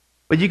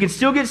 But you can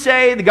still get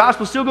saved. The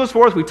gospel still goes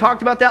forth. We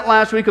talked about that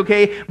last week,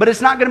 okay? But it's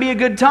not going to be a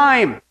good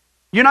time.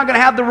 You're not going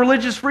to have the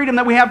religious freedom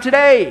that we have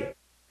today.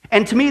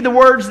 And to me, the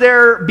words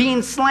there,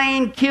 being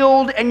slain,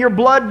 killed, and your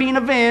blood being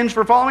avenged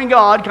for following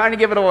God, kind of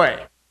give it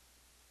away.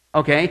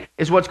 Okay?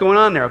 Is what's going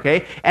on there,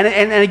 okay? And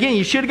again,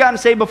 you should have gotten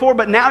saved before,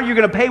 but now you're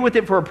going to pay with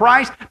it for a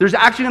price. There's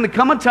actually going to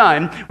come a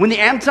time when the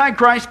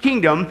Antichrist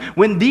kingdom,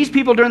 when these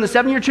people during the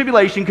 7-year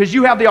tribulation, because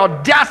you have the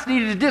audacity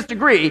to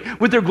disagree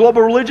with their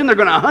global religion, they're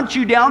going to hunt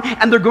you down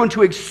and they're going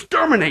to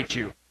exterminate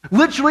you.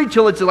 Literally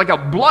till it's like a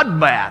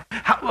bloodbath.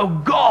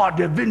 Oh, God,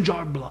 avenge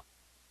our blood.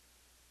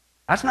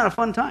 That's not a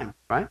fun time,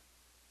 right?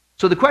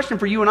 So the question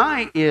for you and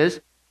I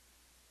is,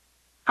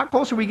 how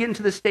close are we getting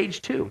to this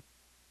stage 2?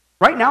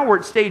 Right now we're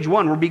at stage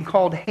 1. We're being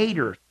called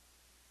haters.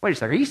 Wait a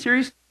second. Are you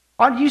serious?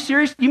 Are you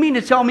serious? You mean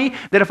to tell me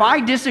that if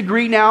I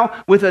disagree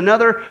now with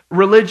another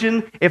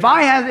religion, if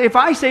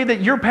I say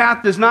that your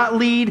path does not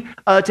lead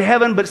to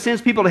heaven but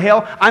sends people to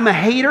hell, I'm a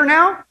hater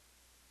now?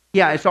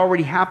 Yeah, it's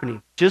already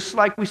happening. Just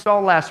like we saw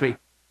last week.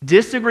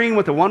 Disagreeing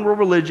with the one world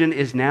religion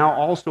is now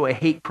also a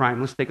hate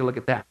crime. Let's take a look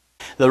at that.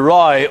 The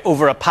row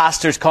over a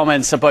pastor's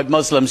comments about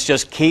Muslims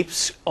just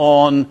keeps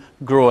on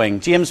growing.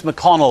 James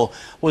McConnell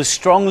was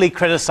strongly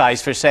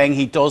criticised for saying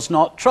he does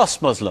not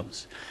trust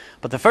Muslims.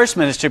 But the First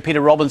Minister,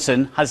 Peter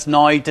Robinson, has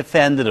now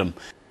defended him.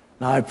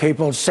 Now,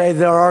 people say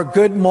there are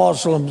good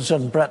Muslims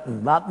in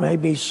Britain. That may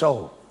be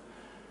so.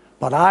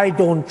 But I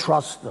don't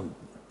trust them.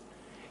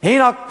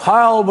 Enoch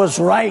Powell was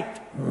right.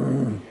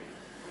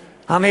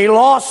 And he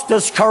lost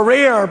his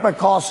career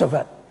because of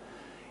it.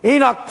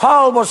 Enoch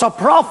Powell was a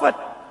prophet.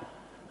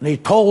 And he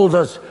told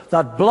us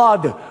that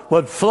blood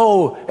would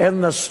flow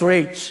in the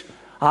streets.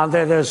 And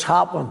it has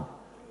happened.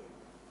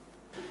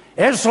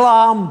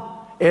 Islam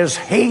is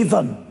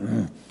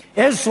heathen.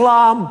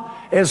 Islam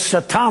is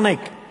satanic.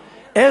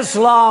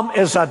 Islam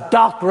is a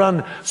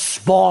doctrine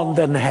spawned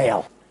in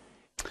hell.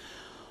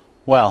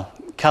 Well,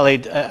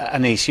 Khalid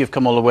Anis, you've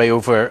come all the way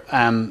over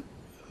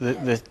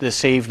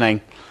this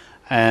evening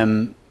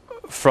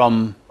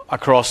from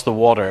across the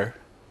water.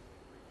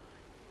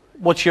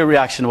 What's your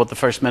reaction to what the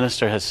First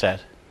Minister has said?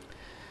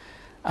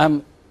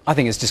 I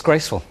think it's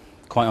disgraceful,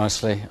 quite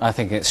honestly. I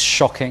think it's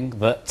shocking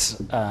that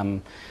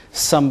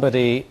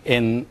somebody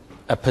in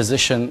a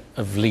position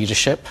of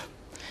leadership,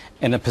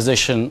 in a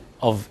position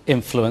of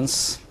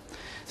influence,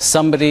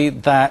 somebody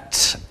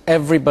that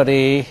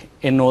everybody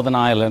in Northern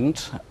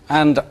Ireland,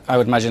 and I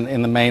would imagine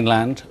in the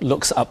mainland,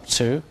 looks up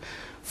to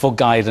for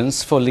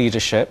guidance, for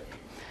leadership,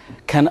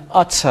 can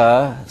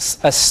utter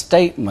a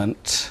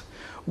statement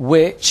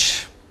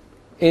which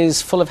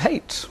is full of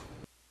hate.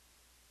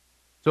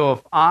 So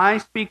if I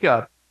speak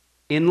up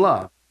in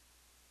love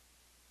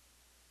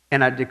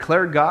and I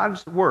declare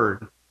God's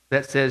word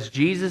that says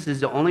Jesus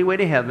is the only way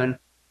to heaven,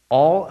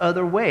 all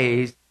other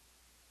ways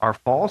are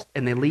false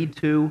and they lead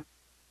to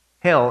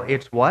hell,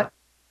 it's what?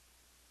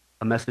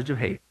 A message of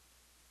hate.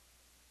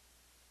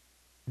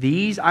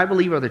 These, I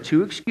believe, are the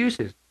two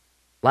excuses.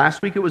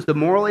 Last week it was the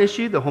moral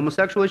issue, the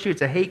homosexual issue.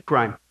 It's a hate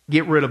crime.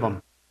 Get rid of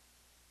them.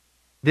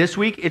 This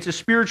week it's a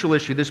spiritual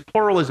issue, this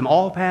pluralism.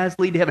 All paths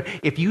lead to heaven.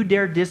 If you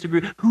dare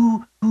disagree,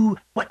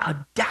 what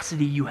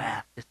audacity you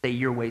have to say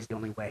your way is the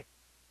only way.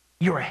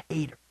 You're a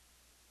hater.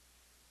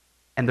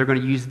 And they're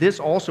going to use this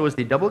also as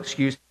the double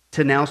excuse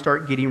to now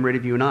start getting rid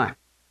of you and I.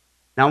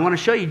 Now I want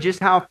to show you just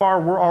how far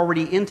we're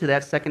already into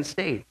that second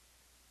stage.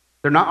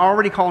 They're not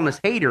already calling us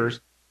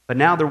haters, but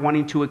now they're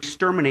wanting to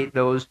exterminate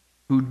those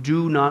who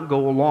do not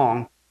go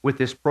along with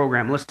this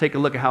program. Let's take a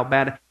look at how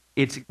bad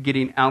it's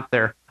getting out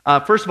there.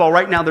 First of all,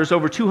 right now there's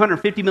over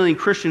 250 million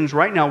Christians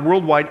right now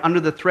worldwide under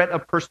the threat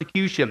of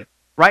persecution.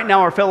 Right now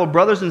our fellow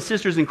brothers and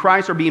sisters in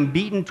Christ are being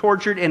beaten,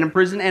 tortured, and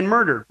imprisoned and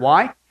murdered.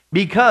 Why?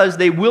 Because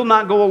they will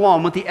not go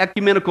along with the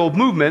ecumenical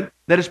movement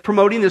that is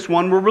promoting this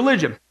one world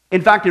religion.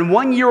 In fact, in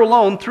 1 year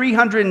alone,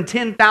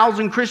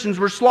 310,000 Christians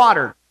were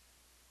slaughtered.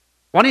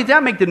 Why didn't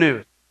that make the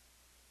news?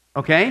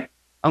 Okay?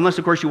 Unless,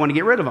 of course, you want to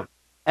get rid of them.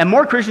 And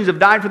more Christians have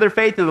died for their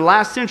faith in the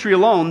last century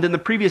alone than the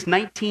previous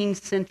 19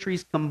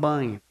 centuries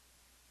combined.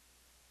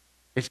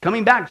 It's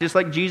coming back, just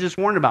like Jesus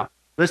warned about.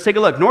 Let's take a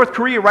look. North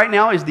Korea right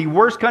now is the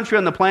worst country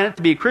on the planet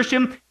to be a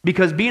Christian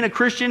because being a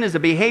Christian is a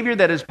behavior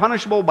that is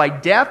punishable by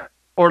death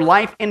or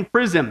life in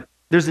prison.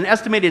 There's an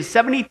estimated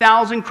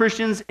 70,000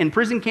 Christians in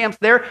prison camps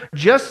there,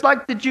 just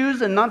like the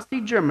Jews in Nazi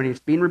Germany.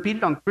 It's being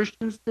repeated on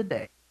Christians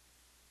today.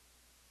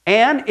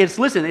 And it's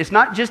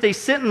not just a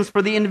sentence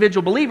for the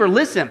individual believer.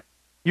 Listen,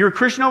 you're a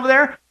Christian over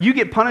there, you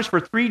get punished for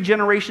 3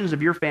 generations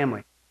of your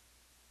family.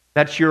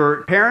 That's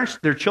your parents,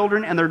 their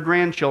children, and their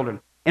grandchildren.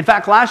 In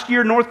fact, last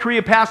year, North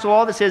Korea passed a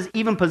law that says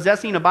even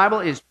possessing a Bible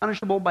is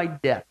punishable by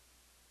death.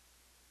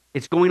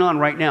 It's going on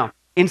right now.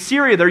 In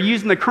Syria, they're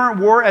using the current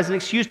war as an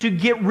excuse to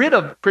get rid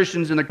of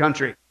Christians in the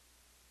country.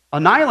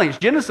 Annihilation,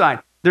 genocide.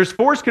 There's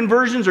forced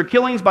conversions or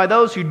killings by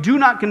those who do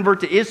not convert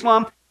to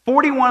Islam.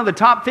 41 of the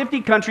top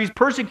 50 countries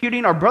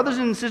persecuting our brothers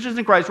and sisters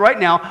in Christ right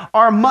now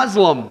are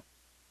Muslim.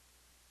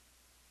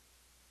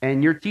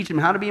 And you're teaching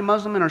them how to be a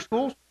Muslim in our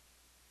schools?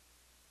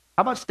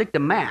 How about stick to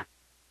math?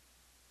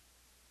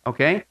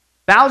 Okay?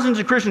 Thousands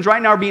of Christians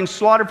right now are being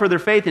slaughtered for their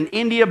faith in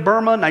India,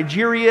 Burma,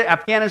 Nigeria,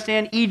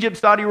 Afghanistan, Egypt,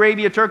 Saudi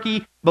Arabia,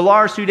 Turkey,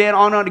 Belarus, Sudan,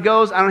 on and on it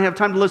goes. I don't have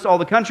time to list all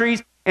the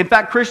countries. In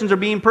fact, Christians are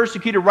being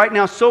persecuted right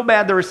now so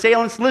bad their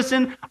assailants,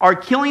 are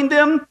killing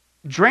them,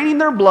 draining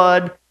their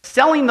blood,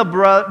 selling the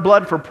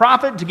blood for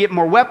profit to get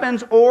more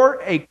weapons, or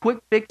a quick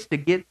fix to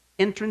get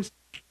entrance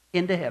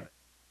into heaven.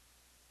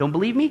 Don't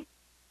believe me?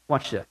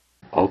 Watch this.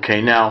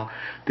 Okay, now,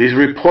 these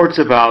reports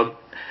about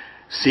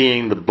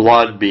seeing the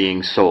blood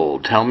being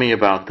sold. Tell me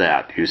about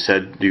that. You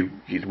said,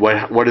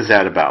 what is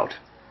that about?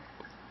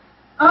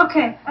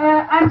 Okay,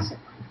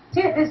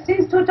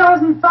 since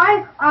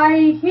 2005,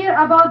 I hear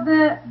about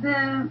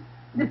the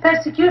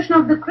persecution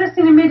of the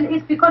Christian in the Middle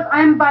East because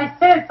I'm by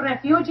self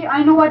refugee.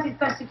 I know what is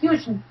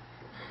persecution.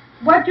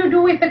 What you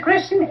do with the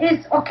Christian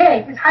is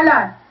okay, it's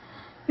halal.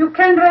 You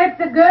can rape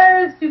the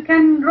girls, you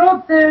can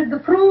rob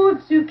the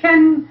fruits, you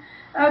can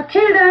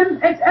kill them.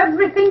 It's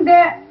everything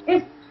there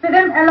is for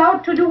them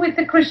allowed to do with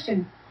the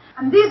Christian.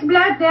 And this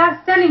blood they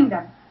are selling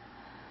them.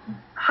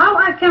 how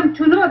I came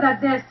to know that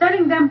they're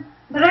selling them.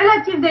 The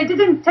relative, they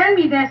didn't tell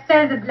me they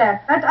sell the blood.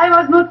 That I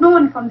was not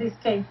known from this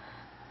case.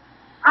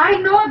 I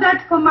know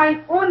that from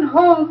my own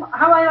home,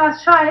 how I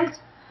was child,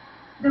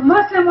 the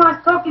Muslim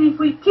was talking, if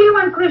we kill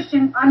one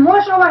Christian and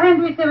wash our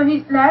hand with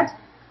his blood,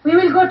 we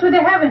will go to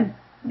the heaven.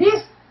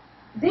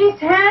 These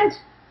hands,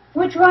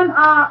 which one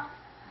are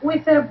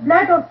with the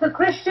blood of the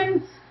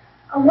Christians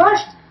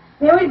washed,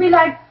 they will be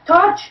like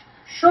torch,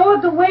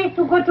 show the way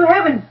to go to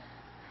heaven.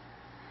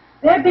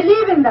 They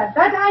believe in that.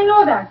 That I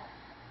know that.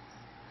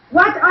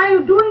 What are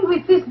you doing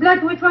with this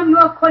blood, which one you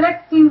are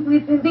collecting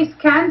with these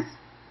cans?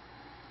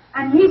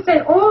 And he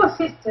said, oh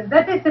sister,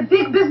 that is a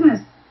big business.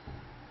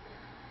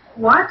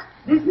 What?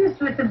 Business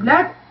with the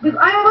blood? Because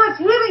I was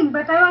hearing,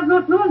 but I was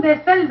not known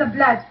they sell the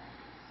blood.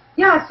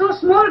 Yeah, so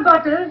small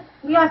bottle,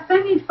 we are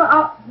sending for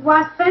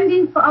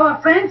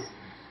our friends,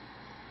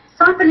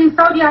 sample in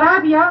Saudi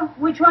Arabia,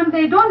 which one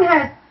they don't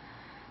have.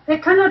 They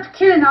cannot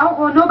kill now,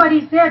 or nobody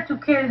is there to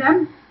kill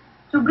them,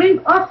 to bring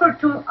offer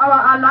to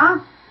our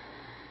Allah.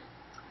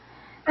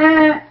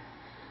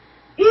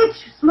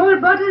 Each small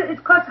bottle,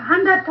 it costs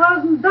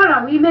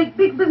 $100,000. We make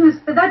big business,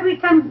 so that we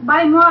can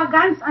buy more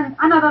guns and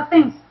other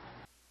things.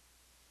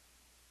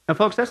 Now,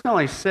 folks, that's not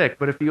only sick,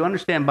 but if you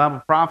understand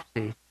Bible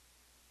prophecy,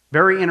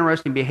 very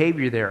interesting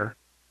behavior there,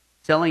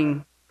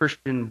 selling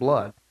Christian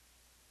blood.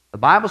 The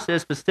Bible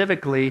says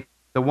specifically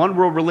the one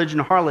world religion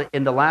harlot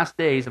in the last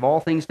days, of all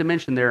things to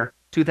mention there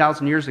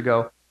 2,000 years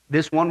ago,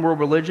 this one world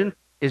religion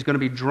is going to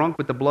be drunk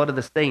with the blood of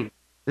the saints.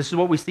 This is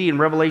what we see in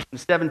Revelation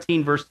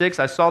 17, verse 6.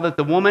 I saw that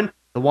the woman,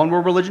 the one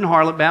world religion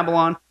harlot,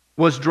 Babylon,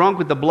 was drunk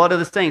with the blood of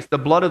the saints, the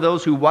blood of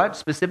those who what?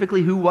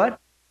 Specifically who what?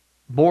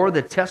 Bore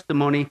the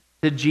testimony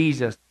to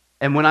Jesus.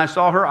 And when I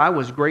saw her, I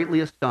was greatly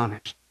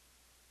astonished.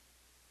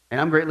 And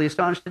I'm greatly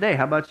astonished today.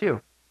 How about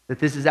you? That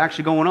this is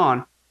actually going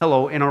on,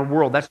 in our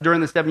world. That's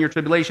during the 7-year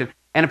tribulation.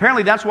 And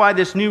apparently that's why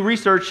this new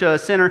research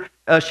center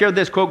shared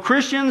this, quote,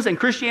 Christians and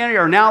Christianity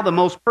are now the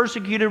most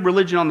persecuted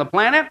religion on the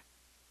planet.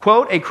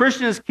 Quote, a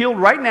Christian is killed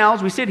right now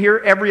as we sit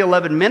here every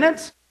 11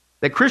 minutes.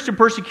 That Christian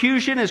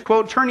persecution is,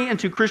 quote, turning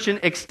into Christian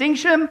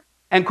extinction.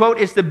 And, quote,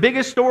 it's the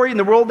biggest story in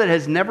the world that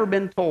has never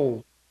been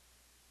told.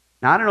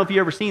 Now, I don't know if you've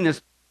ever seen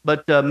this,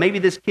 but maybe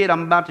this kid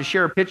I'm about to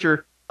share a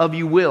picture of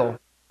you will.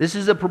 This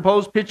is a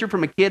proposed picture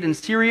from a kid in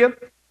Syria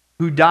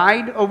who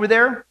died over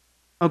there,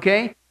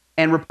 okay?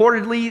 And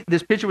reportedly,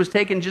 this picture was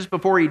taken just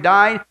before he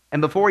died. And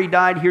before he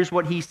died, here's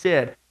what he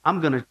said. I'm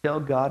going to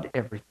tell God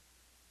everything.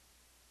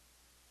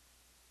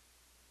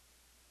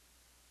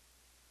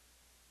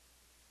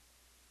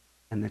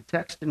 And the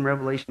text in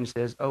Revelation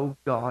says, oh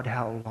God,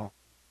 how long,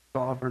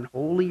 sovereign,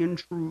 holy, and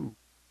true,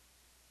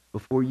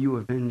 before you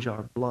avenge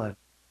our blood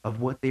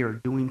of what they are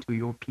doing to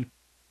your people.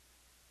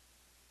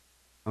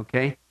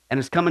 Okay? And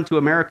it's coming to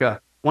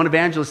America. One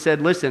evangelist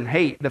said, listen,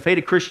 hey, the fate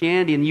of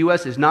Christianity in the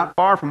U.S. is not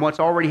far from what's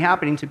already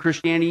happening to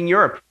Christianity in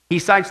Europe. He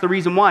cites the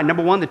reason why.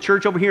 Number one, the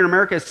church over here in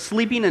America is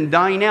sleeping and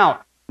dying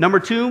out. Number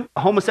two,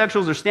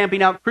 homosexuals are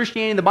stamping out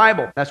Christianity in the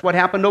Bible. That's what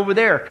happened over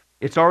there.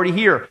 It's already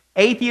here.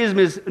 Atheism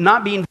is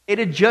not being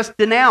hated, just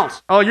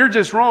denounced. Oh, you're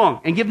just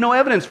wrong. And give no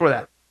evidence for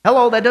that.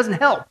 Hello, that doesn't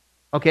help.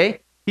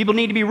 Okay? People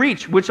need to be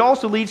reached, which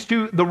also leads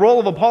to the role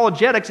of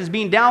apologetics as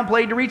being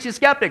downplayed to reach the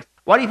skeptics.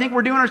 Why do you think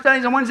we're doing our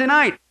studies on Wednesday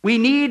night? We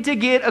need to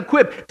get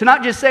equipped to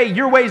not just say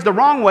your way is the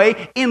wrong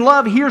way. In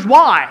love, here's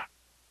why.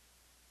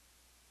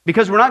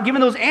 Because we're not giving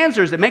those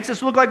answers. It makes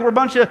us look like we're a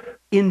bunch of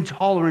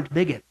intolerant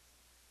bigots.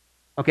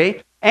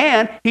 Okay?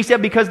 And he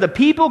said because the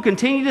people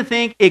continue to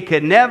think it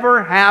could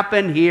never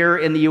happen here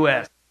in the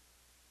U.S.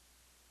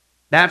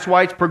 That's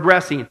why it's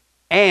progressing.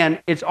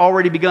 And it's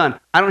already begun.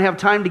 I don't have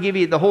time to give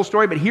you the whole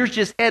story, but here's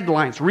just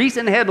headlines,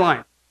 recent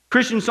headlines.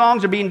 Christian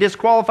songs are being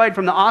disqualified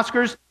from the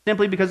Oscars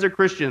simply because they're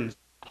Christians.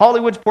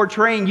 Hollywood's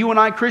portraying you and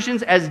I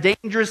Christians as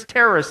dangerous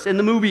terrorists in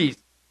the movies.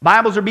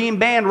 Bibles are being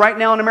banned right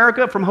now in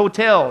America from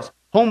hotels.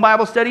 Home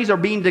Bible studies are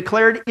being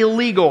declared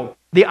illegal.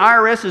 The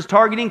IRS is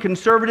targeting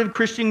conservative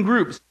Christian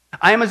groups.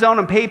 Amazon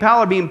and PayPal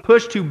are being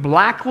pushed to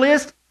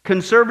blacklist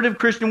conservative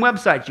Christian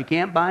websites. You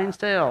can't buy and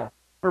sell.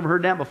 Never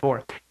heard that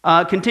before.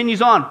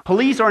 Continues on.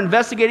 Police are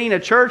investigating a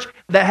church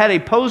that had a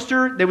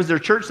poster. There was their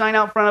church sign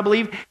out front, I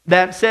believe,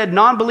 that said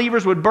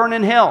non-believers would burn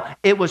in hell.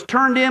 It was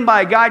turned in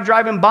by a guy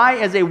driving by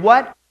as a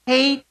what?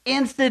 Hate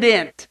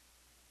incident.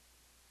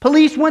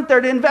 Police went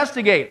there to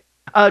investigate.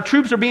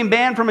 Troops are being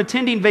banned from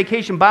attending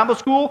Vacation Bible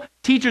School.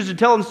 Teachers are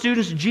telling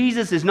students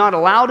Jesus is not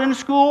allowed in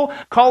school.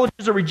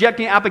 Colleges are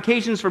rejecting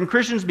applications from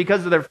Christians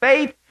because of their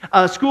faith.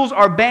 Schools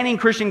are banning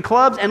Christian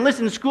clubs. And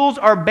listen, schools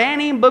are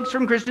banning books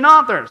from Christian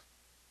authors.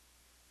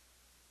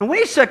 Now,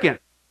 wait a second.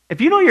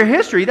 If you know your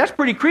history, that's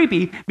pretty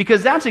creepy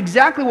because that's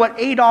exactly what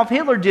Adolf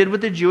Hitler did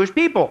with the Jewish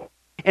people.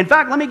 In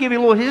fact, let me give you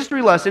a little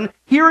history lesson.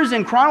 Here is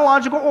in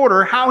chronological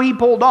order how he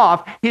pulled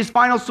off his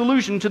final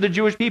solution to the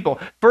Jewish people.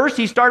 First,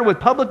 he started with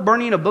public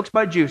burning of books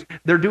by Jews.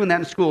 They're doing that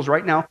in schools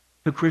right now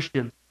to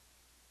Christians.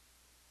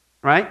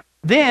 Right?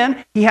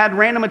 Then, he had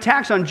random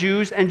attacks on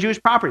Jews and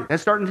Jewish property.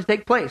 That's starting to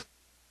take place.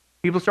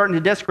 People starting to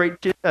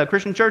desecrate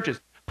Christian churches.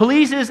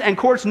 Police and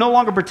courts no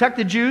longer protect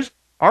the Jews.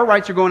 Our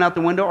rights are going out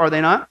the window, are they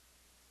not?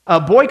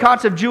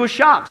 Boycotts of Jewish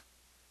shops.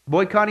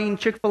 Boycotting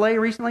Chick-fil-A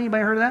recently.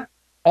 Anybody heard of that?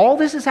 All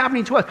this is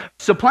happening to us.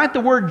 Supplant the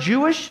word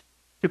Jewish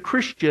to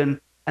Christian,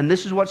 and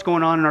this is what's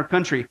going on in our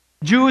country.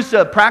 Jewish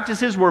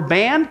practices were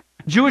banned.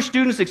 Jewish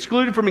students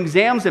excluded from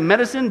exams in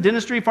medicine,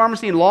 dentistry,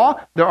 pharmacy, and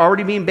law. They're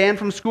already being banned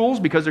from schools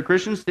because they're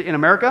Christians in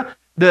America.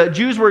 The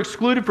Jews were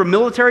excluded from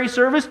military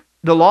service.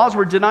 The laws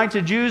were denied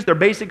to Jews their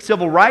basic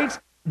civil rights.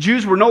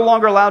 Jews were no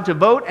longer allowed to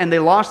vote, and they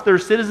lost their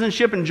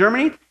citizenship in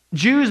Germany.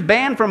 Jews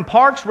banned from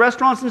parks,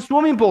 restaurants, and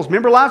swimming pools.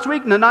 Remember last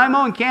week,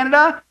 Nanaimo in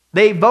Canada?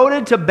 They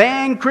voted to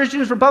ban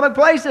Christians from public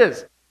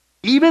places.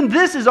 Even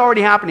this is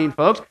already happening,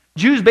 folks.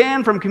 Jews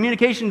banned from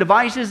communication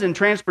devices and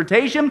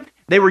transportation.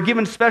 They were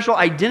given special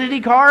identity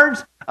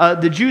cards.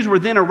 The Jews were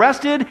then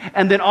arrested,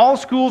 and then all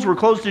schools were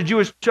closed to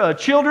Jewish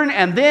children,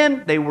 and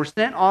then they were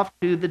sent off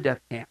to the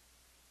death camp.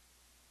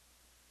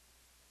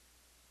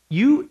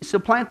 You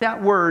supplant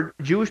that word,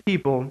 Jewish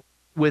people,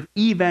 with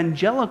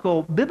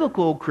evangelical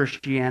biblical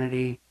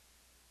Christianity,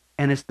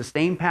 and it's the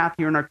same path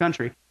here in our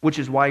country, which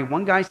is why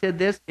one guy said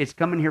this, it's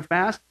coming here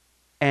fast,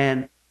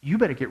 and you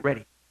better get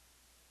ready.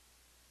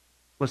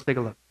 Let's take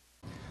a look.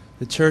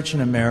 The church in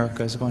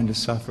America is going to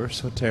suffer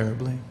so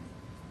terribly.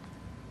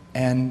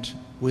 And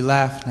we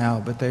laugh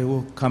now, but they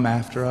will come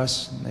after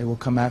us. They will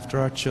come after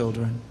our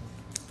children.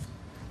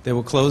 They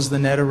will close the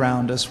net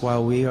around us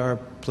while we are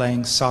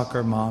playing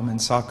soccer mom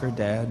and soccer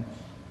dad,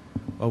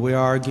 while we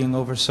are arguing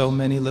over so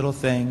many little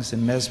things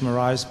and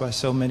mesmerized by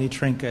so many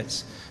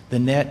trinkets. The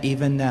net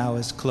even now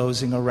is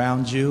closing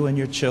around you and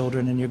your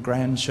children and your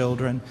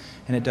grandchildren,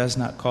 and it does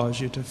not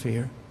cause you to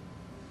fear.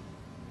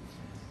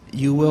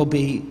 You will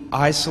be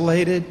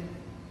isolated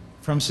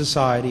from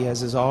society,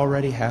 as has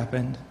already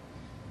happened.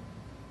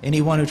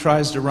 Anyone who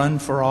tries to run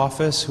for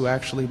office who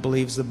actually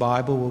believes the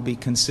Bible will be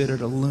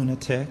considered a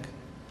lunatic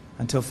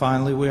until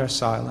finally we are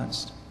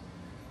silenced.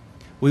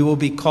 We will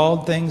be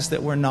called things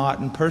that we're not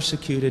and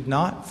persecuted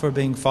not for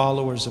being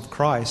followers of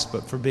Christ,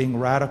 but for being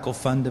radical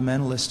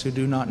fundamentalists who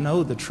do not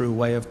know the true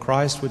way of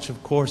Christ, which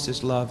of course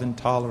is love and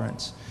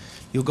tolerance.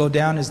 You'll go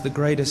down as the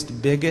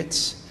greatest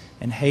bigots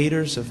and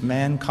haters of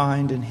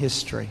mankind in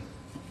history.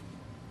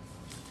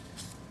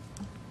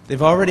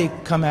 They've already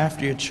come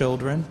after your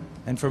children,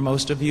 and for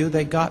most of you,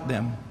 they got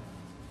them.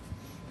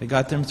 They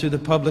got them through the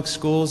public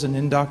schools and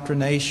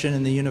indoctrination,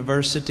 and the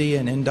university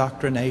and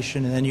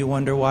indoctrination, and then you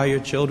wonder why your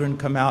children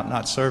come out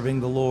not serving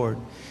the Lord.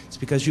 It's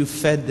because you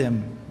fed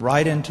them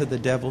right into the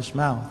devil's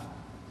mouth.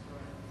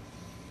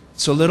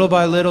 So little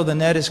by little, the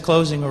net is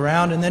closing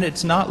around, and then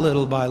it's not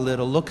little by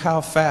little. Look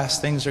how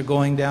fast things are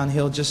going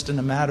downhill just in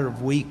a matter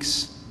of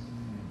weeks.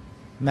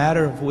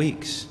 Matter of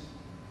weeks.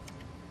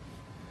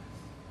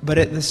 But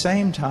at the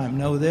same time,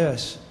 know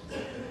this.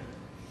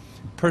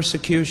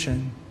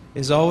 Persecution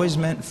is always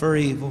meant for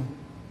evil,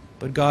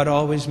 but God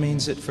always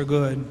means it for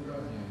good.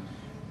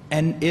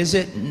 And is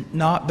it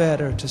not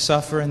better to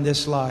suffer in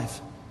this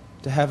life,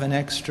 to have an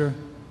extra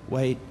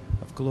weight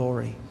of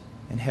glory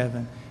in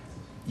heaven?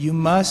 You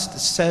must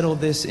settle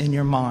this in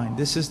your mind.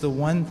 This is the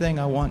one thing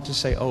I want to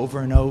say over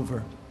and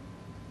over.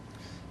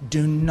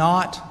 Do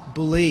not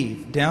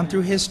believe. Down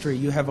through history,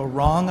 you have a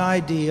wrong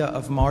idea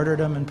of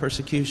martyrdom and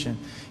persecution.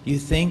 You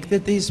think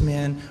that these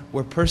men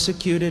were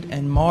persecuted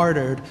and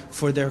martyred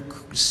for their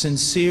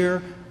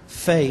sincere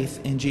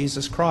faith in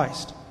Jesus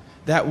Christ.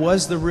 That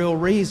was the real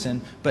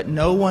reason, but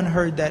no one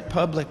heard that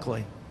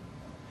publicly.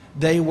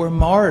 They were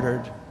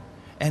martyred,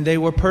 and they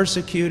were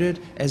persecuted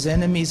as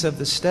enemies of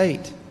the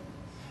state,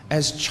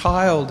 as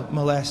child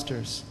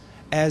molesters,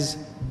 as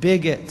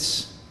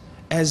bigots,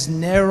 as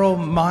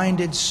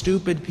narrow-minded,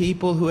 stupid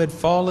people who had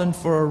fallen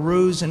for a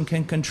ruse and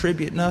can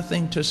contribute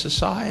nothing to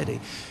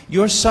society.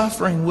 Your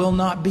suffering will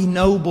not be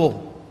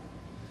noble.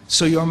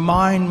 So your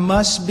mind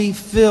must be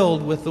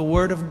filled with the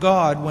Word of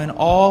God when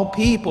all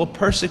people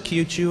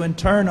persecute you and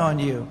turn on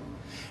you.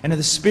 And if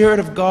the Spirit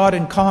of God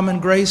in common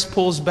grace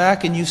pulls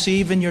back and you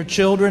see even your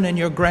children and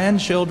your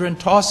grandchildren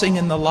tossing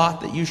in the lot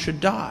that you should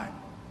die.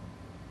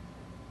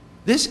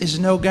 This is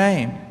no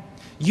game.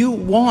 You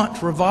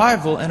want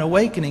revival and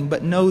awakening,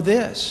 but know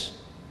this.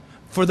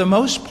 For the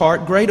most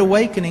part, great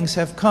awakenings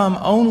have come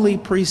only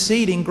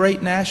preceding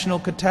great national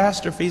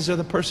catastrophes or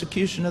the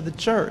persecution of the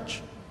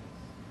church.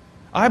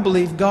 I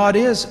believe God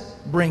is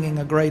bringing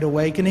a great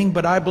awakening,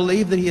 but I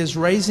believe that He is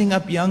raising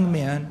up young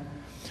men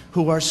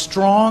who are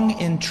strong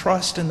in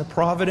trust in the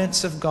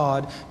providence of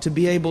God to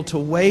be able to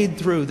wade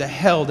through the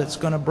hell that's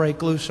going to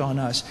break loose on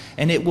us.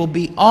 And it will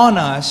be on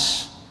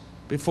us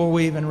before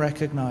we even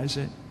recognize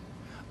it.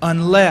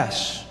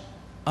 Unless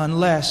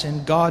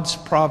in God's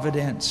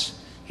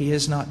providence, He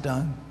is not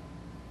done.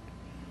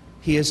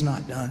 He is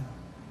not done.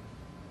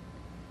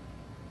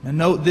 Now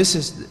note, this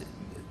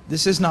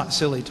is not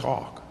silly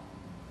talk.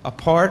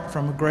 Apart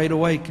from a great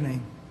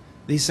awakening,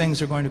 these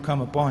things are going to come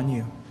upon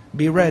you.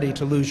 Be ready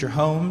to lose your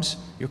homes,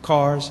 your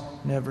cars,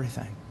 and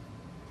everything.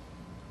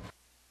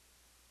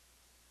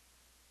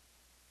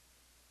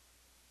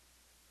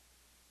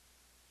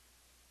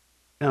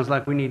 Sounds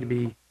like we need to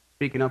be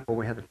speaking up while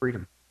we have the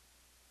freedom.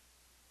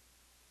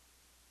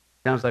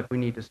 Sounds like we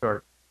need to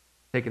start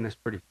taking this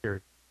pretty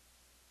serious.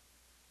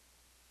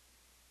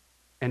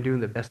 and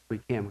doing the best we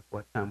can with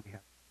what time we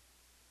have.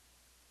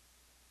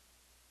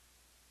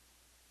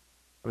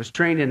 I was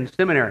trained in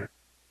seminary,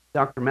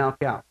 Dr.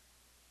 Malkow.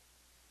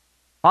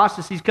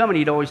 Apostasy's coming,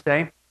 he'd always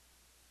say.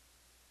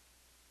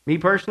 Me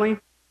personally,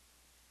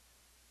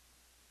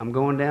 I'm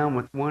going down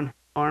with one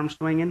arm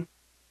swinging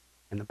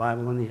and the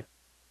Bible in the other.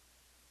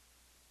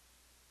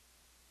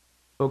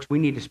 Folks, we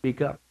need to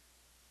speak up.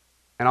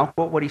 And I'll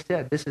quote what he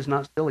said. This is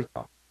not silly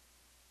talk.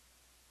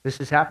 This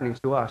is happening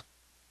to us,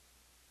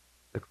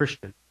 the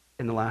Christian,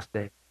 in the last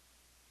day.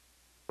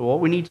 So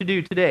what we need to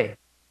do today,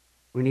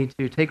 we need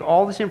to take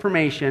all this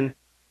information,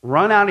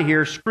 run out of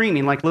here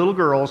screaming like little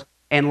girls,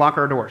 and lock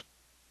our doors.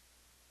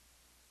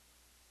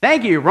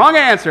 Thank you. Wrong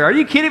answer. Are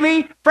you kidding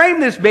me? Frame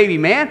this baby,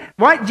 man.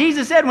 What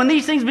Jesus said, when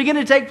these things begin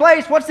to take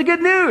place, what's the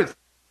good news?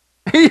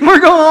 We're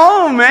going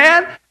home,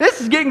 man.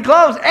 This is getting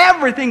close.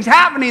 Everything's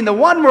happening. The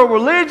one world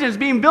religion is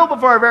being built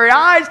before our very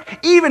eyes,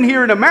 even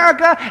here in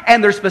America,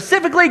 and they're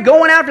specifically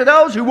going after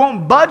those who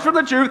won't budge from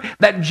the truth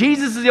that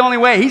Jesus is the only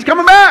way. He's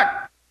coming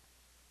back.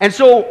 And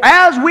so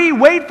as we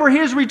wait for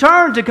his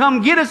return to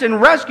come get us and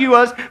rescue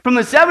us from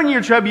the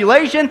 7-year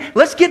tribulation,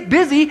 let's get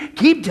busy.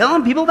 Keep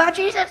telling people about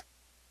Jesus.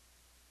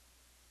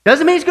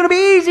 Doesn't mean it's going to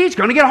be easy. It's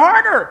going to get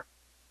harder.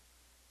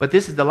 But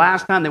this is the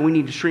last time that we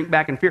need to shrink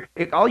back in fear.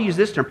 I'll use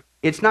this term.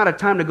 It's not a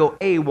time to go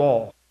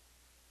AWOL.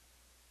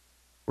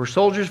 We're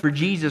soldiers for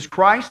Jesus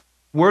Christ.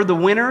 We're the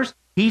winners.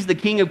 He's the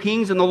King of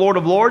Kings and the Lord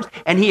of Lords,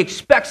 and he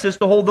expects us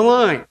to hold the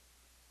line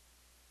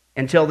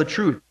and tell the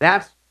truth.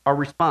 That's our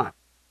response.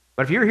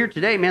 But if you're here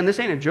today, man, this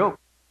ain't a joke.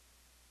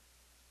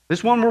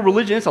 This one world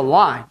religion, it's a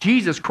lie.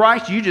 Jesus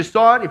Christ, you just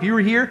saw it. If you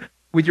were here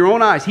with your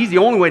own eyes, he's the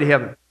only way to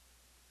heaven.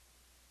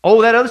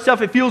 Oh, that other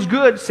stuff, it feels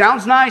good,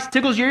 sounds nice,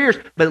 tickles your ears,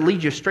 but it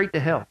leads you straight to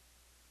hell.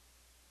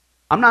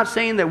 I'm not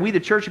saying that we, the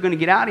church, are going to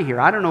get out of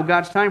here. I don't know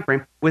God's time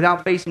frame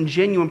without facing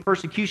genuine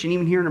persecution,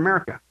 even here in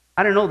America.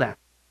 I don't know that.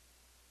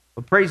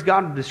 But praise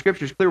God, the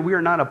Scripture is clear. We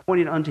are not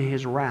appointed unto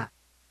his wrath.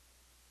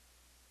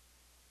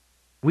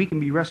 We can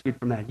be rescued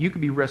from that. You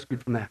can be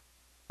rescued from that.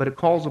 But it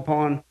calls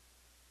upon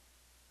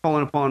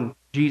calling upon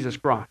Jesus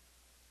Christ,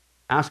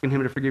 asking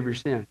him to forgive your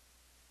sin,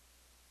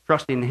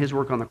 trusting in his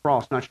work on the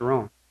cross, not your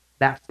own.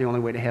 That's the only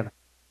way to heaven.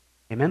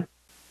 Amen?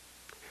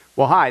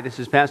 Well, hi, this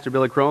is Pastor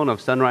Billy Crone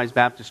of Sunrise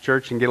Baptist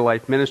Church and Get a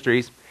Life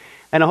Ministries,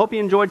 and I hope you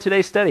enjoyed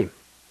today's study.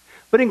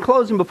 But in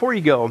closing, before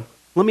you go,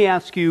 let me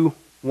ask you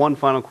one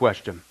final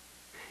question.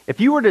 If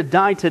you were to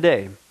die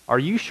today, are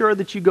you sure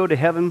that you go to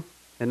heaven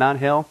and not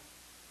hell?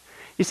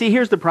 You see,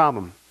 here's the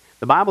problem.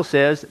 The Bible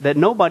says that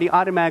nobody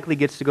automatically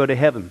gets to go to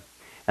heaven,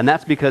 and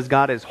that's because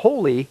God is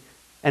holy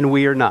and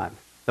we are not.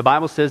 The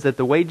Bible says that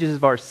the wages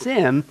of our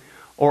sin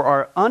or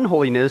our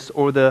unholiness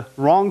or the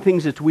wrong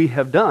things that we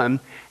have done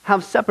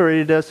have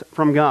separated us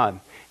from God.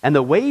 And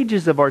the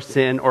wages of our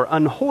sin or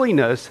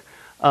unholiness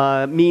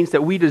means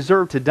that we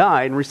deserve to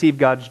die and receive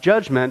God's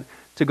judgment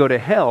to go to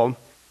hell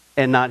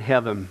and not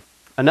heaven.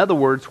 In other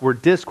words, we're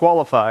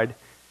disqualified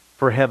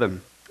for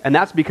heaven. And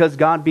that's because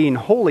God being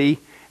holy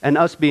and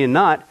us being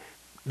not,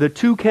 the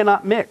two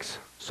cannot mix.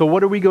 So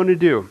what are we going to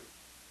do?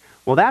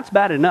 Well, that's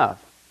bad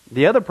enough.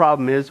 The other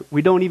problem is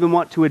we don't even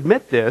want to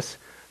admit this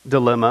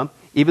dilemma,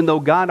 even though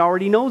God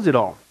already knows it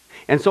all.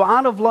 And so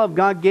out of love,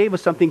 God gave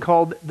us something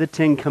called the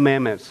 10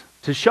 Commandments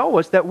to show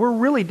us that we're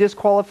really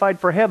disqualified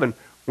for heaven.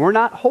 We're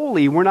not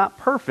holy. We're not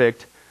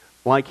perfect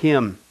like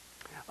him.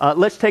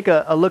 Let's take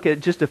a look at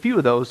just a few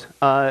of those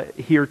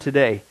here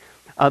today.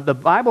 The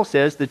Bible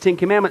says, the 10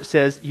 Commandments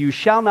says, you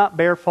shall not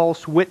bear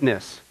false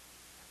witness.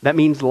 That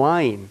means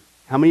lying.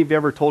 How many of you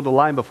ever told a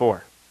lie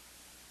before?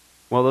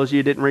 Well, those of you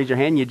who didn't raise your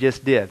hand, you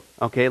just did.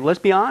 Okay, let's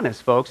be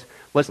honest, folks.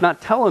 Let's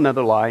not tell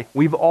another lie.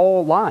 We've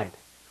all lied.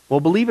 Well,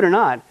 believe it or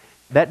not,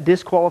 that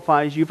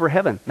disqualifies you for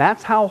heaven.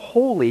 That's how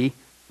holy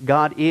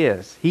God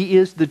is. He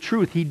is the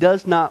truth. He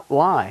does not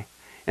lie.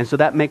 And so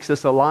that makes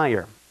us a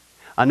liar.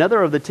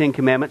 Another of the 10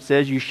 Commandments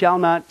says, you shall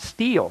not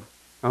steal.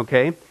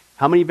 Okay?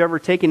 How many have ever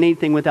taken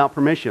anything without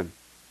permission?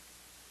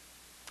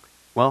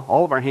 Well,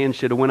 all of our hands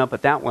should have went up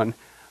at that one.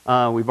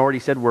 We've already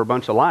said we're a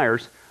bunch of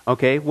liars.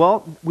 Okay?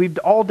 Well, we've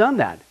all done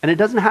that. And it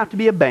doesn't have to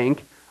be a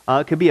bank.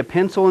 It could be a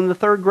pencil in the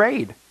 3rd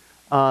grade.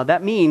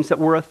 That means that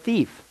we're a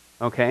thief.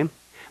 Okay?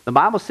 The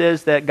Bible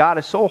says that God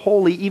is so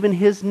holy, even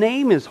his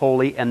name is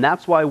holy, and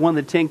that's why one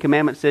of the 10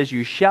 Commandments says,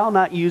 you shall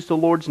not use the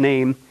Lord's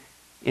name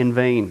in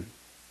vain.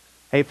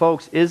 Hey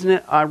folks, isn't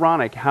it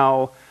ironic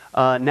how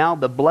now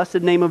the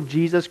blessed name of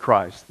Jesus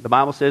Christ, the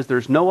Bible says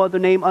there's no other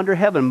name under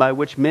heaven by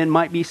which men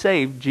might be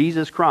saved,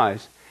 Jesus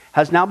Christ,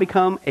 has now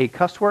become a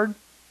cuss word?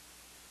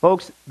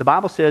 Folks, the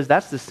Bible says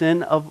that's the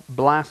sin of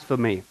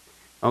blasphemy.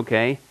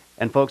 Okay?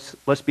 And folks,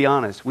 let's be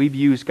honest, we've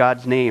used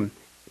God's name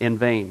in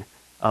vain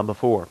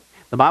before.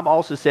 The Bible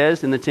also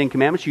says in the 10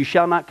 Commandments, you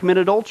shall not commit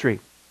adultery.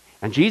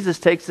 And Jesus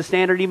takes the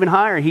standard even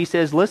higher. He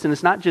says, listen,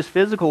 it's not just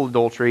physical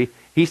adultery.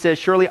 He says,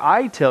 surely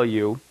I tell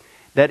you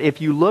that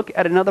if you look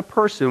at another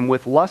person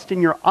with lust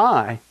in your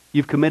eye,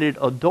 you've committed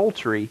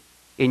adultery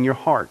in your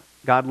heart.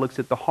 God looks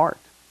at the heart.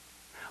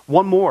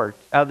 One more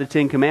out of the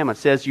 10 Commandments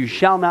says, you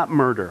shall not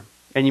murder.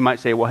 And you might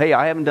say, well, hey,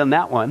 I haven't done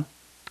that one.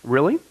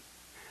 Really?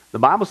 The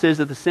Bible says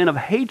that the sin of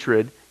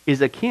hatred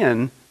is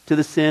akin to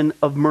the sin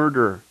of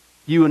murder.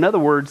 You, in other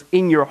words,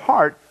 in your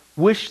heart,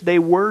 wish they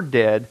were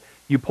dead.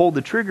 You pulled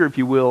the trigger, if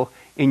you will,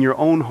 in your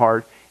own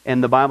heart.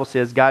 And the Bible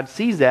says God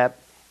sees that,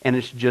 and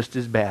it's just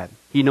as bad.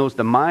 He knows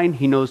the mind,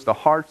 He knows the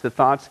hearts, the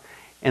thoughts,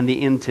 and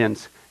the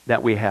intents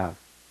that we have.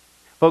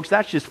 Folks,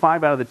 that's just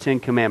 5 out of the 10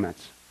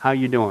 commandments. How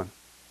you doing?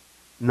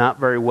 Not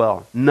very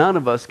well. None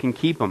of us can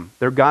keep them.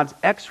 They're God's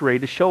x-ray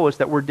to show us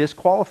that we're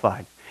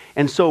disqualified.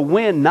 And so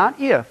when, not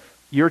if,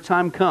 your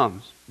time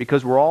comes,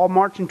 because we're all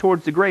marching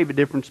towards the grave at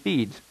different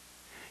speeds,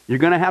 you're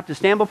going to have to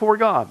stand before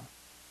God.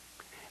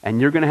 And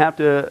you're going to have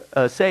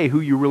to say who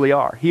you really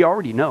are. He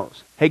already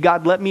knows. Hey,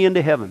 God, let me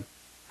into heaven.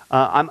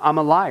 I'm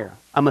a liar.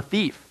 I'm a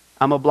thief.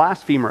 I'm a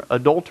blasphemer,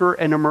 adulterer,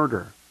 and a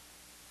murderer.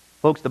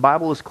 Folks, the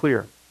Bible is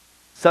clear.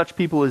 Such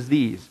people as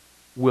these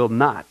will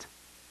not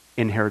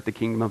inherit the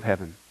kingdom of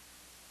heaven.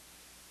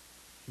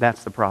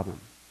 That's the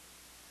problem.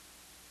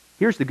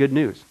 Here's the good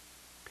news.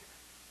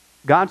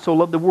 God so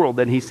loved the world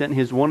that He sent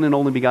His one and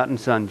only begotten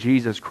Son,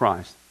 Jesus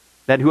Christ,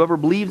 that whoever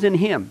believes in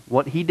Him,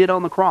 what He did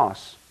on the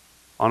cross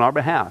on our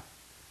behalf,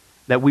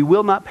 that we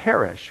will not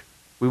perish,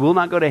 we will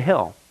not go to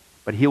hell,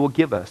 but He will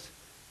give us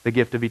the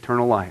gift of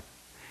eternal life.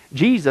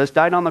 Jesus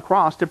died on the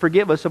cross to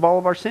forgive us of all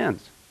of our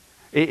sins.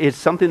 It's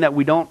something that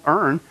we don't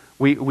earn.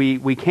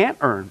 We can't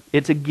earn.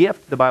 It's a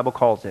gift, the Bible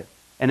calls it.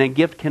 And a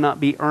gift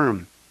cannot be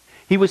earned.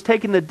 He was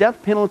taking the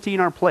death penalty in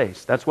our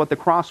place. That's what the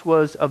cross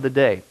was of the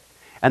day.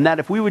 And that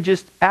if we would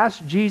just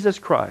ask Jesus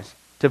Christ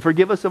to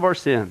forgive us of our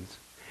sins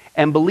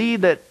and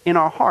believe that in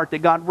our heart that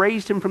God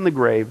raised Him from the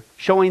grave,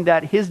 showing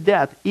that His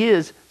death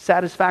is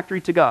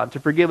satisfactory to God to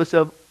forgive us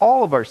of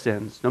all of our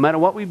sins, no matter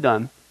what we've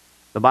done,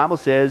 the Bible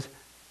says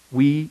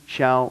we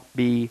shall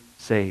be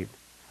saved.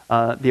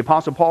 The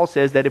Apostle Paul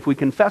says that if we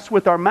confess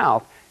with our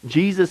mouth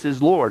Jesus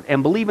is Lord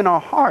and believe in our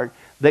heart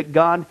that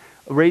God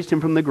raised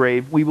Him from the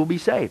grave, we will be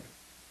saved.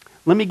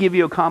 Let me give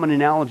you a common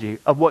analogy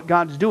of what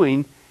God's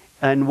doing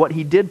and what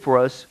He did for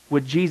us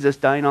with Jesus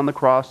dying on the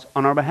cross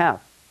on our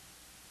behalf.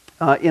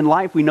 In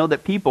life, we know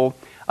that people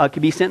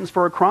can be sentenced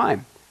for a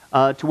crime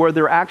to where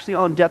they're actually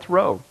on death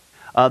row.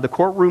 The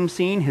courtroom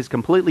scene has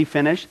completely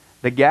finished.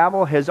 The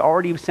gavel has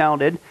already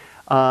sounded.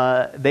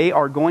 They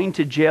are going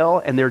to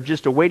jail, and they're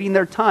just awaiting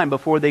their time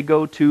before they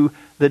go to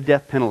the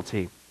death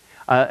penalty.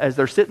 As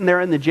they're sitting there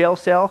in the jail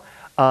cell,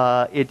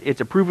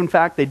 it's a proven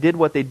fact they did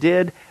what they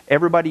did.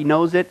 Everybody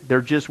knows it.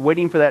 They're just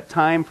waiting for that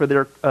time for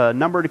their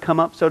number to come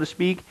up, so to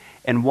speak,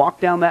 and walk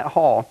down that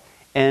hall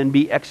and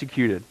be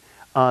executed.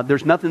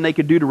 There's nothing they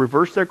could do to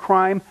reverse their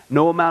crime.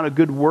 No amount of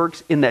good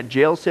works in that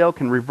jail cell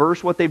can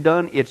reverse what they've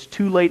done. It's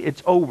too late.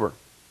 It's over.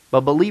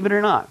 But believe it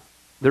or not,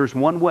 there's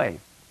one way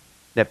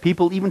that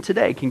people even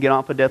today can get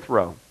off of death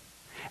row.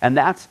 And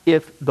that's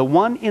if the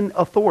one in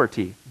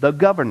authority, the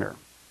governor,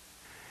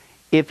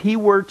 if he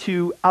were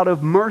to, out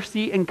of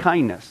mercy and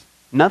kindness,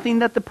 nothing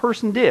that the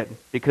person did,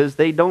 because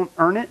they don't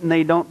earn it and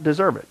they don't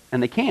deserve it,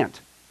 and they can't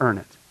earn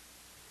it.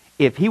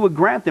 If he would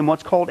grant them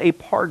what's called a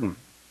pardon,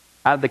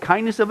 out of the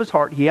kindness of his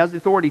heart, he has the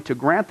authority to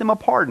grant them a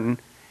pardon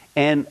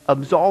and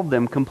absolve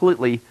them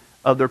completely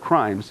of their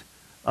crimes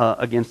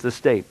against the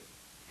state.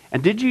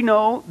 And did you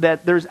know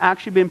that there's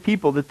actually been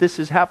people that this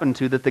has happened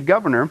to, that the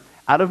governor,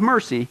 out of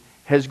mercy,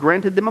 has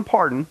granted them a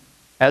pardon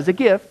as a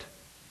gift,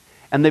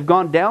 and they've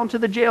gone down to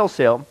the jail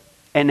cell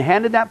and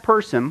handed that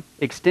person,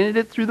 extended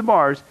it through the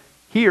bars,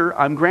 here,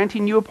 I'm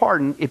granting you a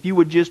pardon. If you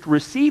would just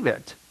receive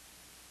it,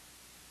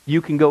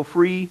 you can go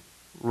free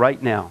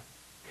right now.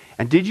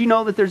 And did you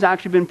know that there's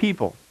actually been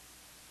people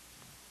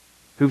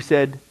who've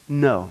said,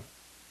 no,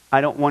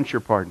 I don't want your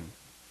pardon.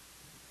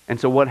 And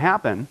so what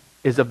happened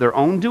is of their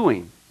own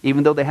doing,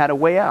 even though they had a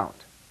way out,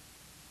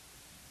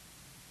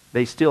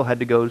 they still had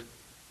to go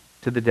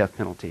to the death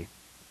penalty.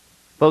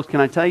 Folks,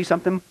 can I tell you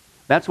something?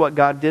 That's what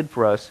God did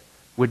for us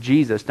with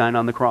Jesus dying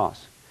on the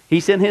cross. He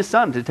sent His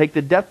Son to take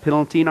the death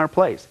penalty in our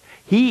place.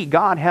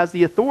 God, has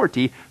the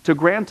authority to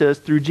grant us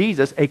through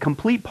Jesus a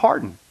complete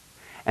pardon.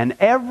 And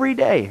every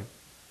day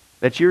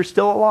that you're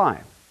still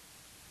alive,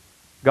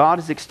 God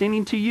is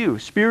extending to you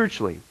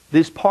spiritually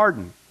this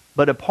pardon.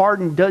 But a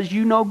pardon does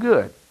you no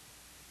good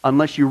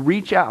unless you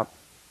reach out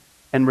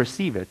and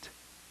receive it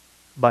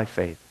by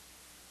faith.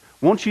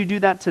 Won't you do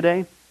that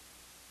today?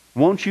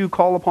 Won't you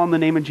call upon the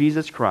name of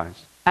Jesus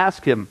Christ?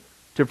 Ask Him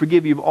to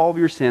forgive you of all of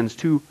your sins,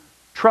 to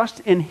trust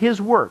in His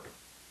work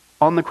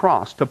on the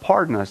cross to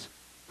pardon us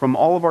from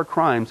all of our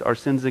crimes, our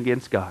sins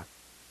against God.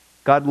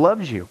 God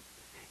loves you.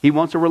 He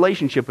wants a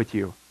relationship with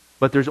you.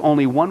 But there's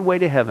only one way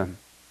to heaven.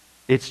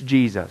 It's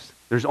Jesus.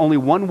 There's only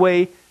one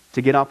way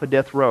to get off a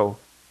death row.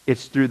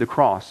 It's through the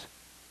cross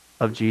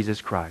of Jesus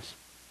Christ.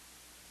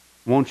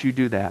 Won't you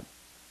do that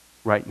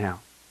right now?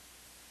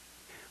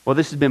 Well,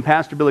 this has been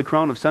Pastor Billy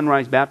Crone of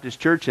Sunrise Baptist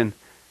Church and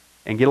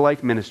Get a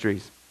Life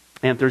Ministries.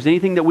 And if there's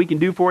anything that we can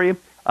do for you,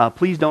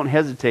 please don't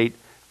hesitate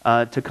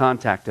to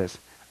contact us.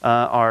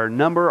 Our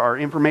number, our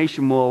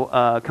information will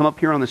come up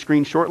here on the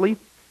screen shortly.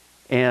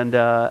 And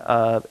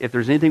if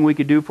there's anything we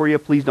could do for you,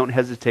 please don't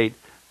hesitate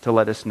to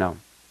let us know.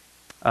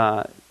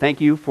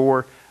 Thank you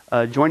for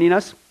joining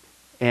us.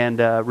 And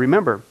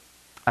remember,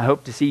 I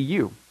hope to see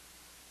you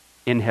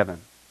in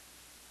heaven.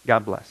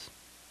 God bless.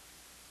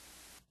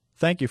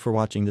 Thank you for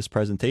watching this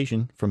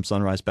presentation from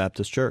Sunrise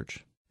Baptist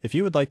Church. If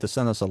you would like to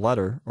send us a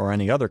letter or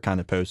any other kind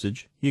of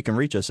postage, you can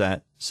reach us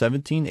at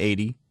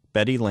 1780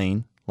 Betty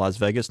Lane, Las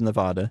Vegas,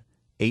 Nevada,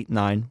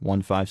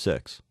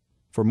 89156.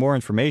 For more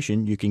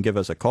information, you can give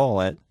us a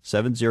call at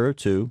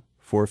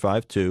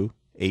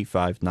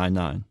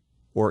 702-452-8599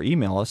 or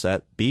email us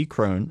at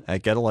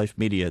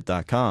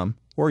bcrone@getalifemedia.com,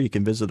 or you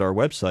can visit our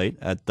website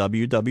at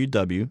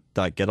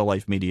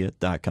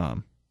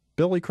www.getalifemedia.com.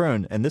 Billy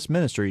Crone and this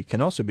ministry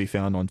can also be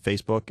found on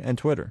Facebook and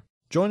Twitter.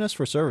 Join us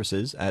for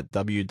services at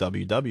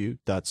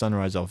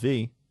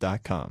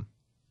www.sunriselv.com.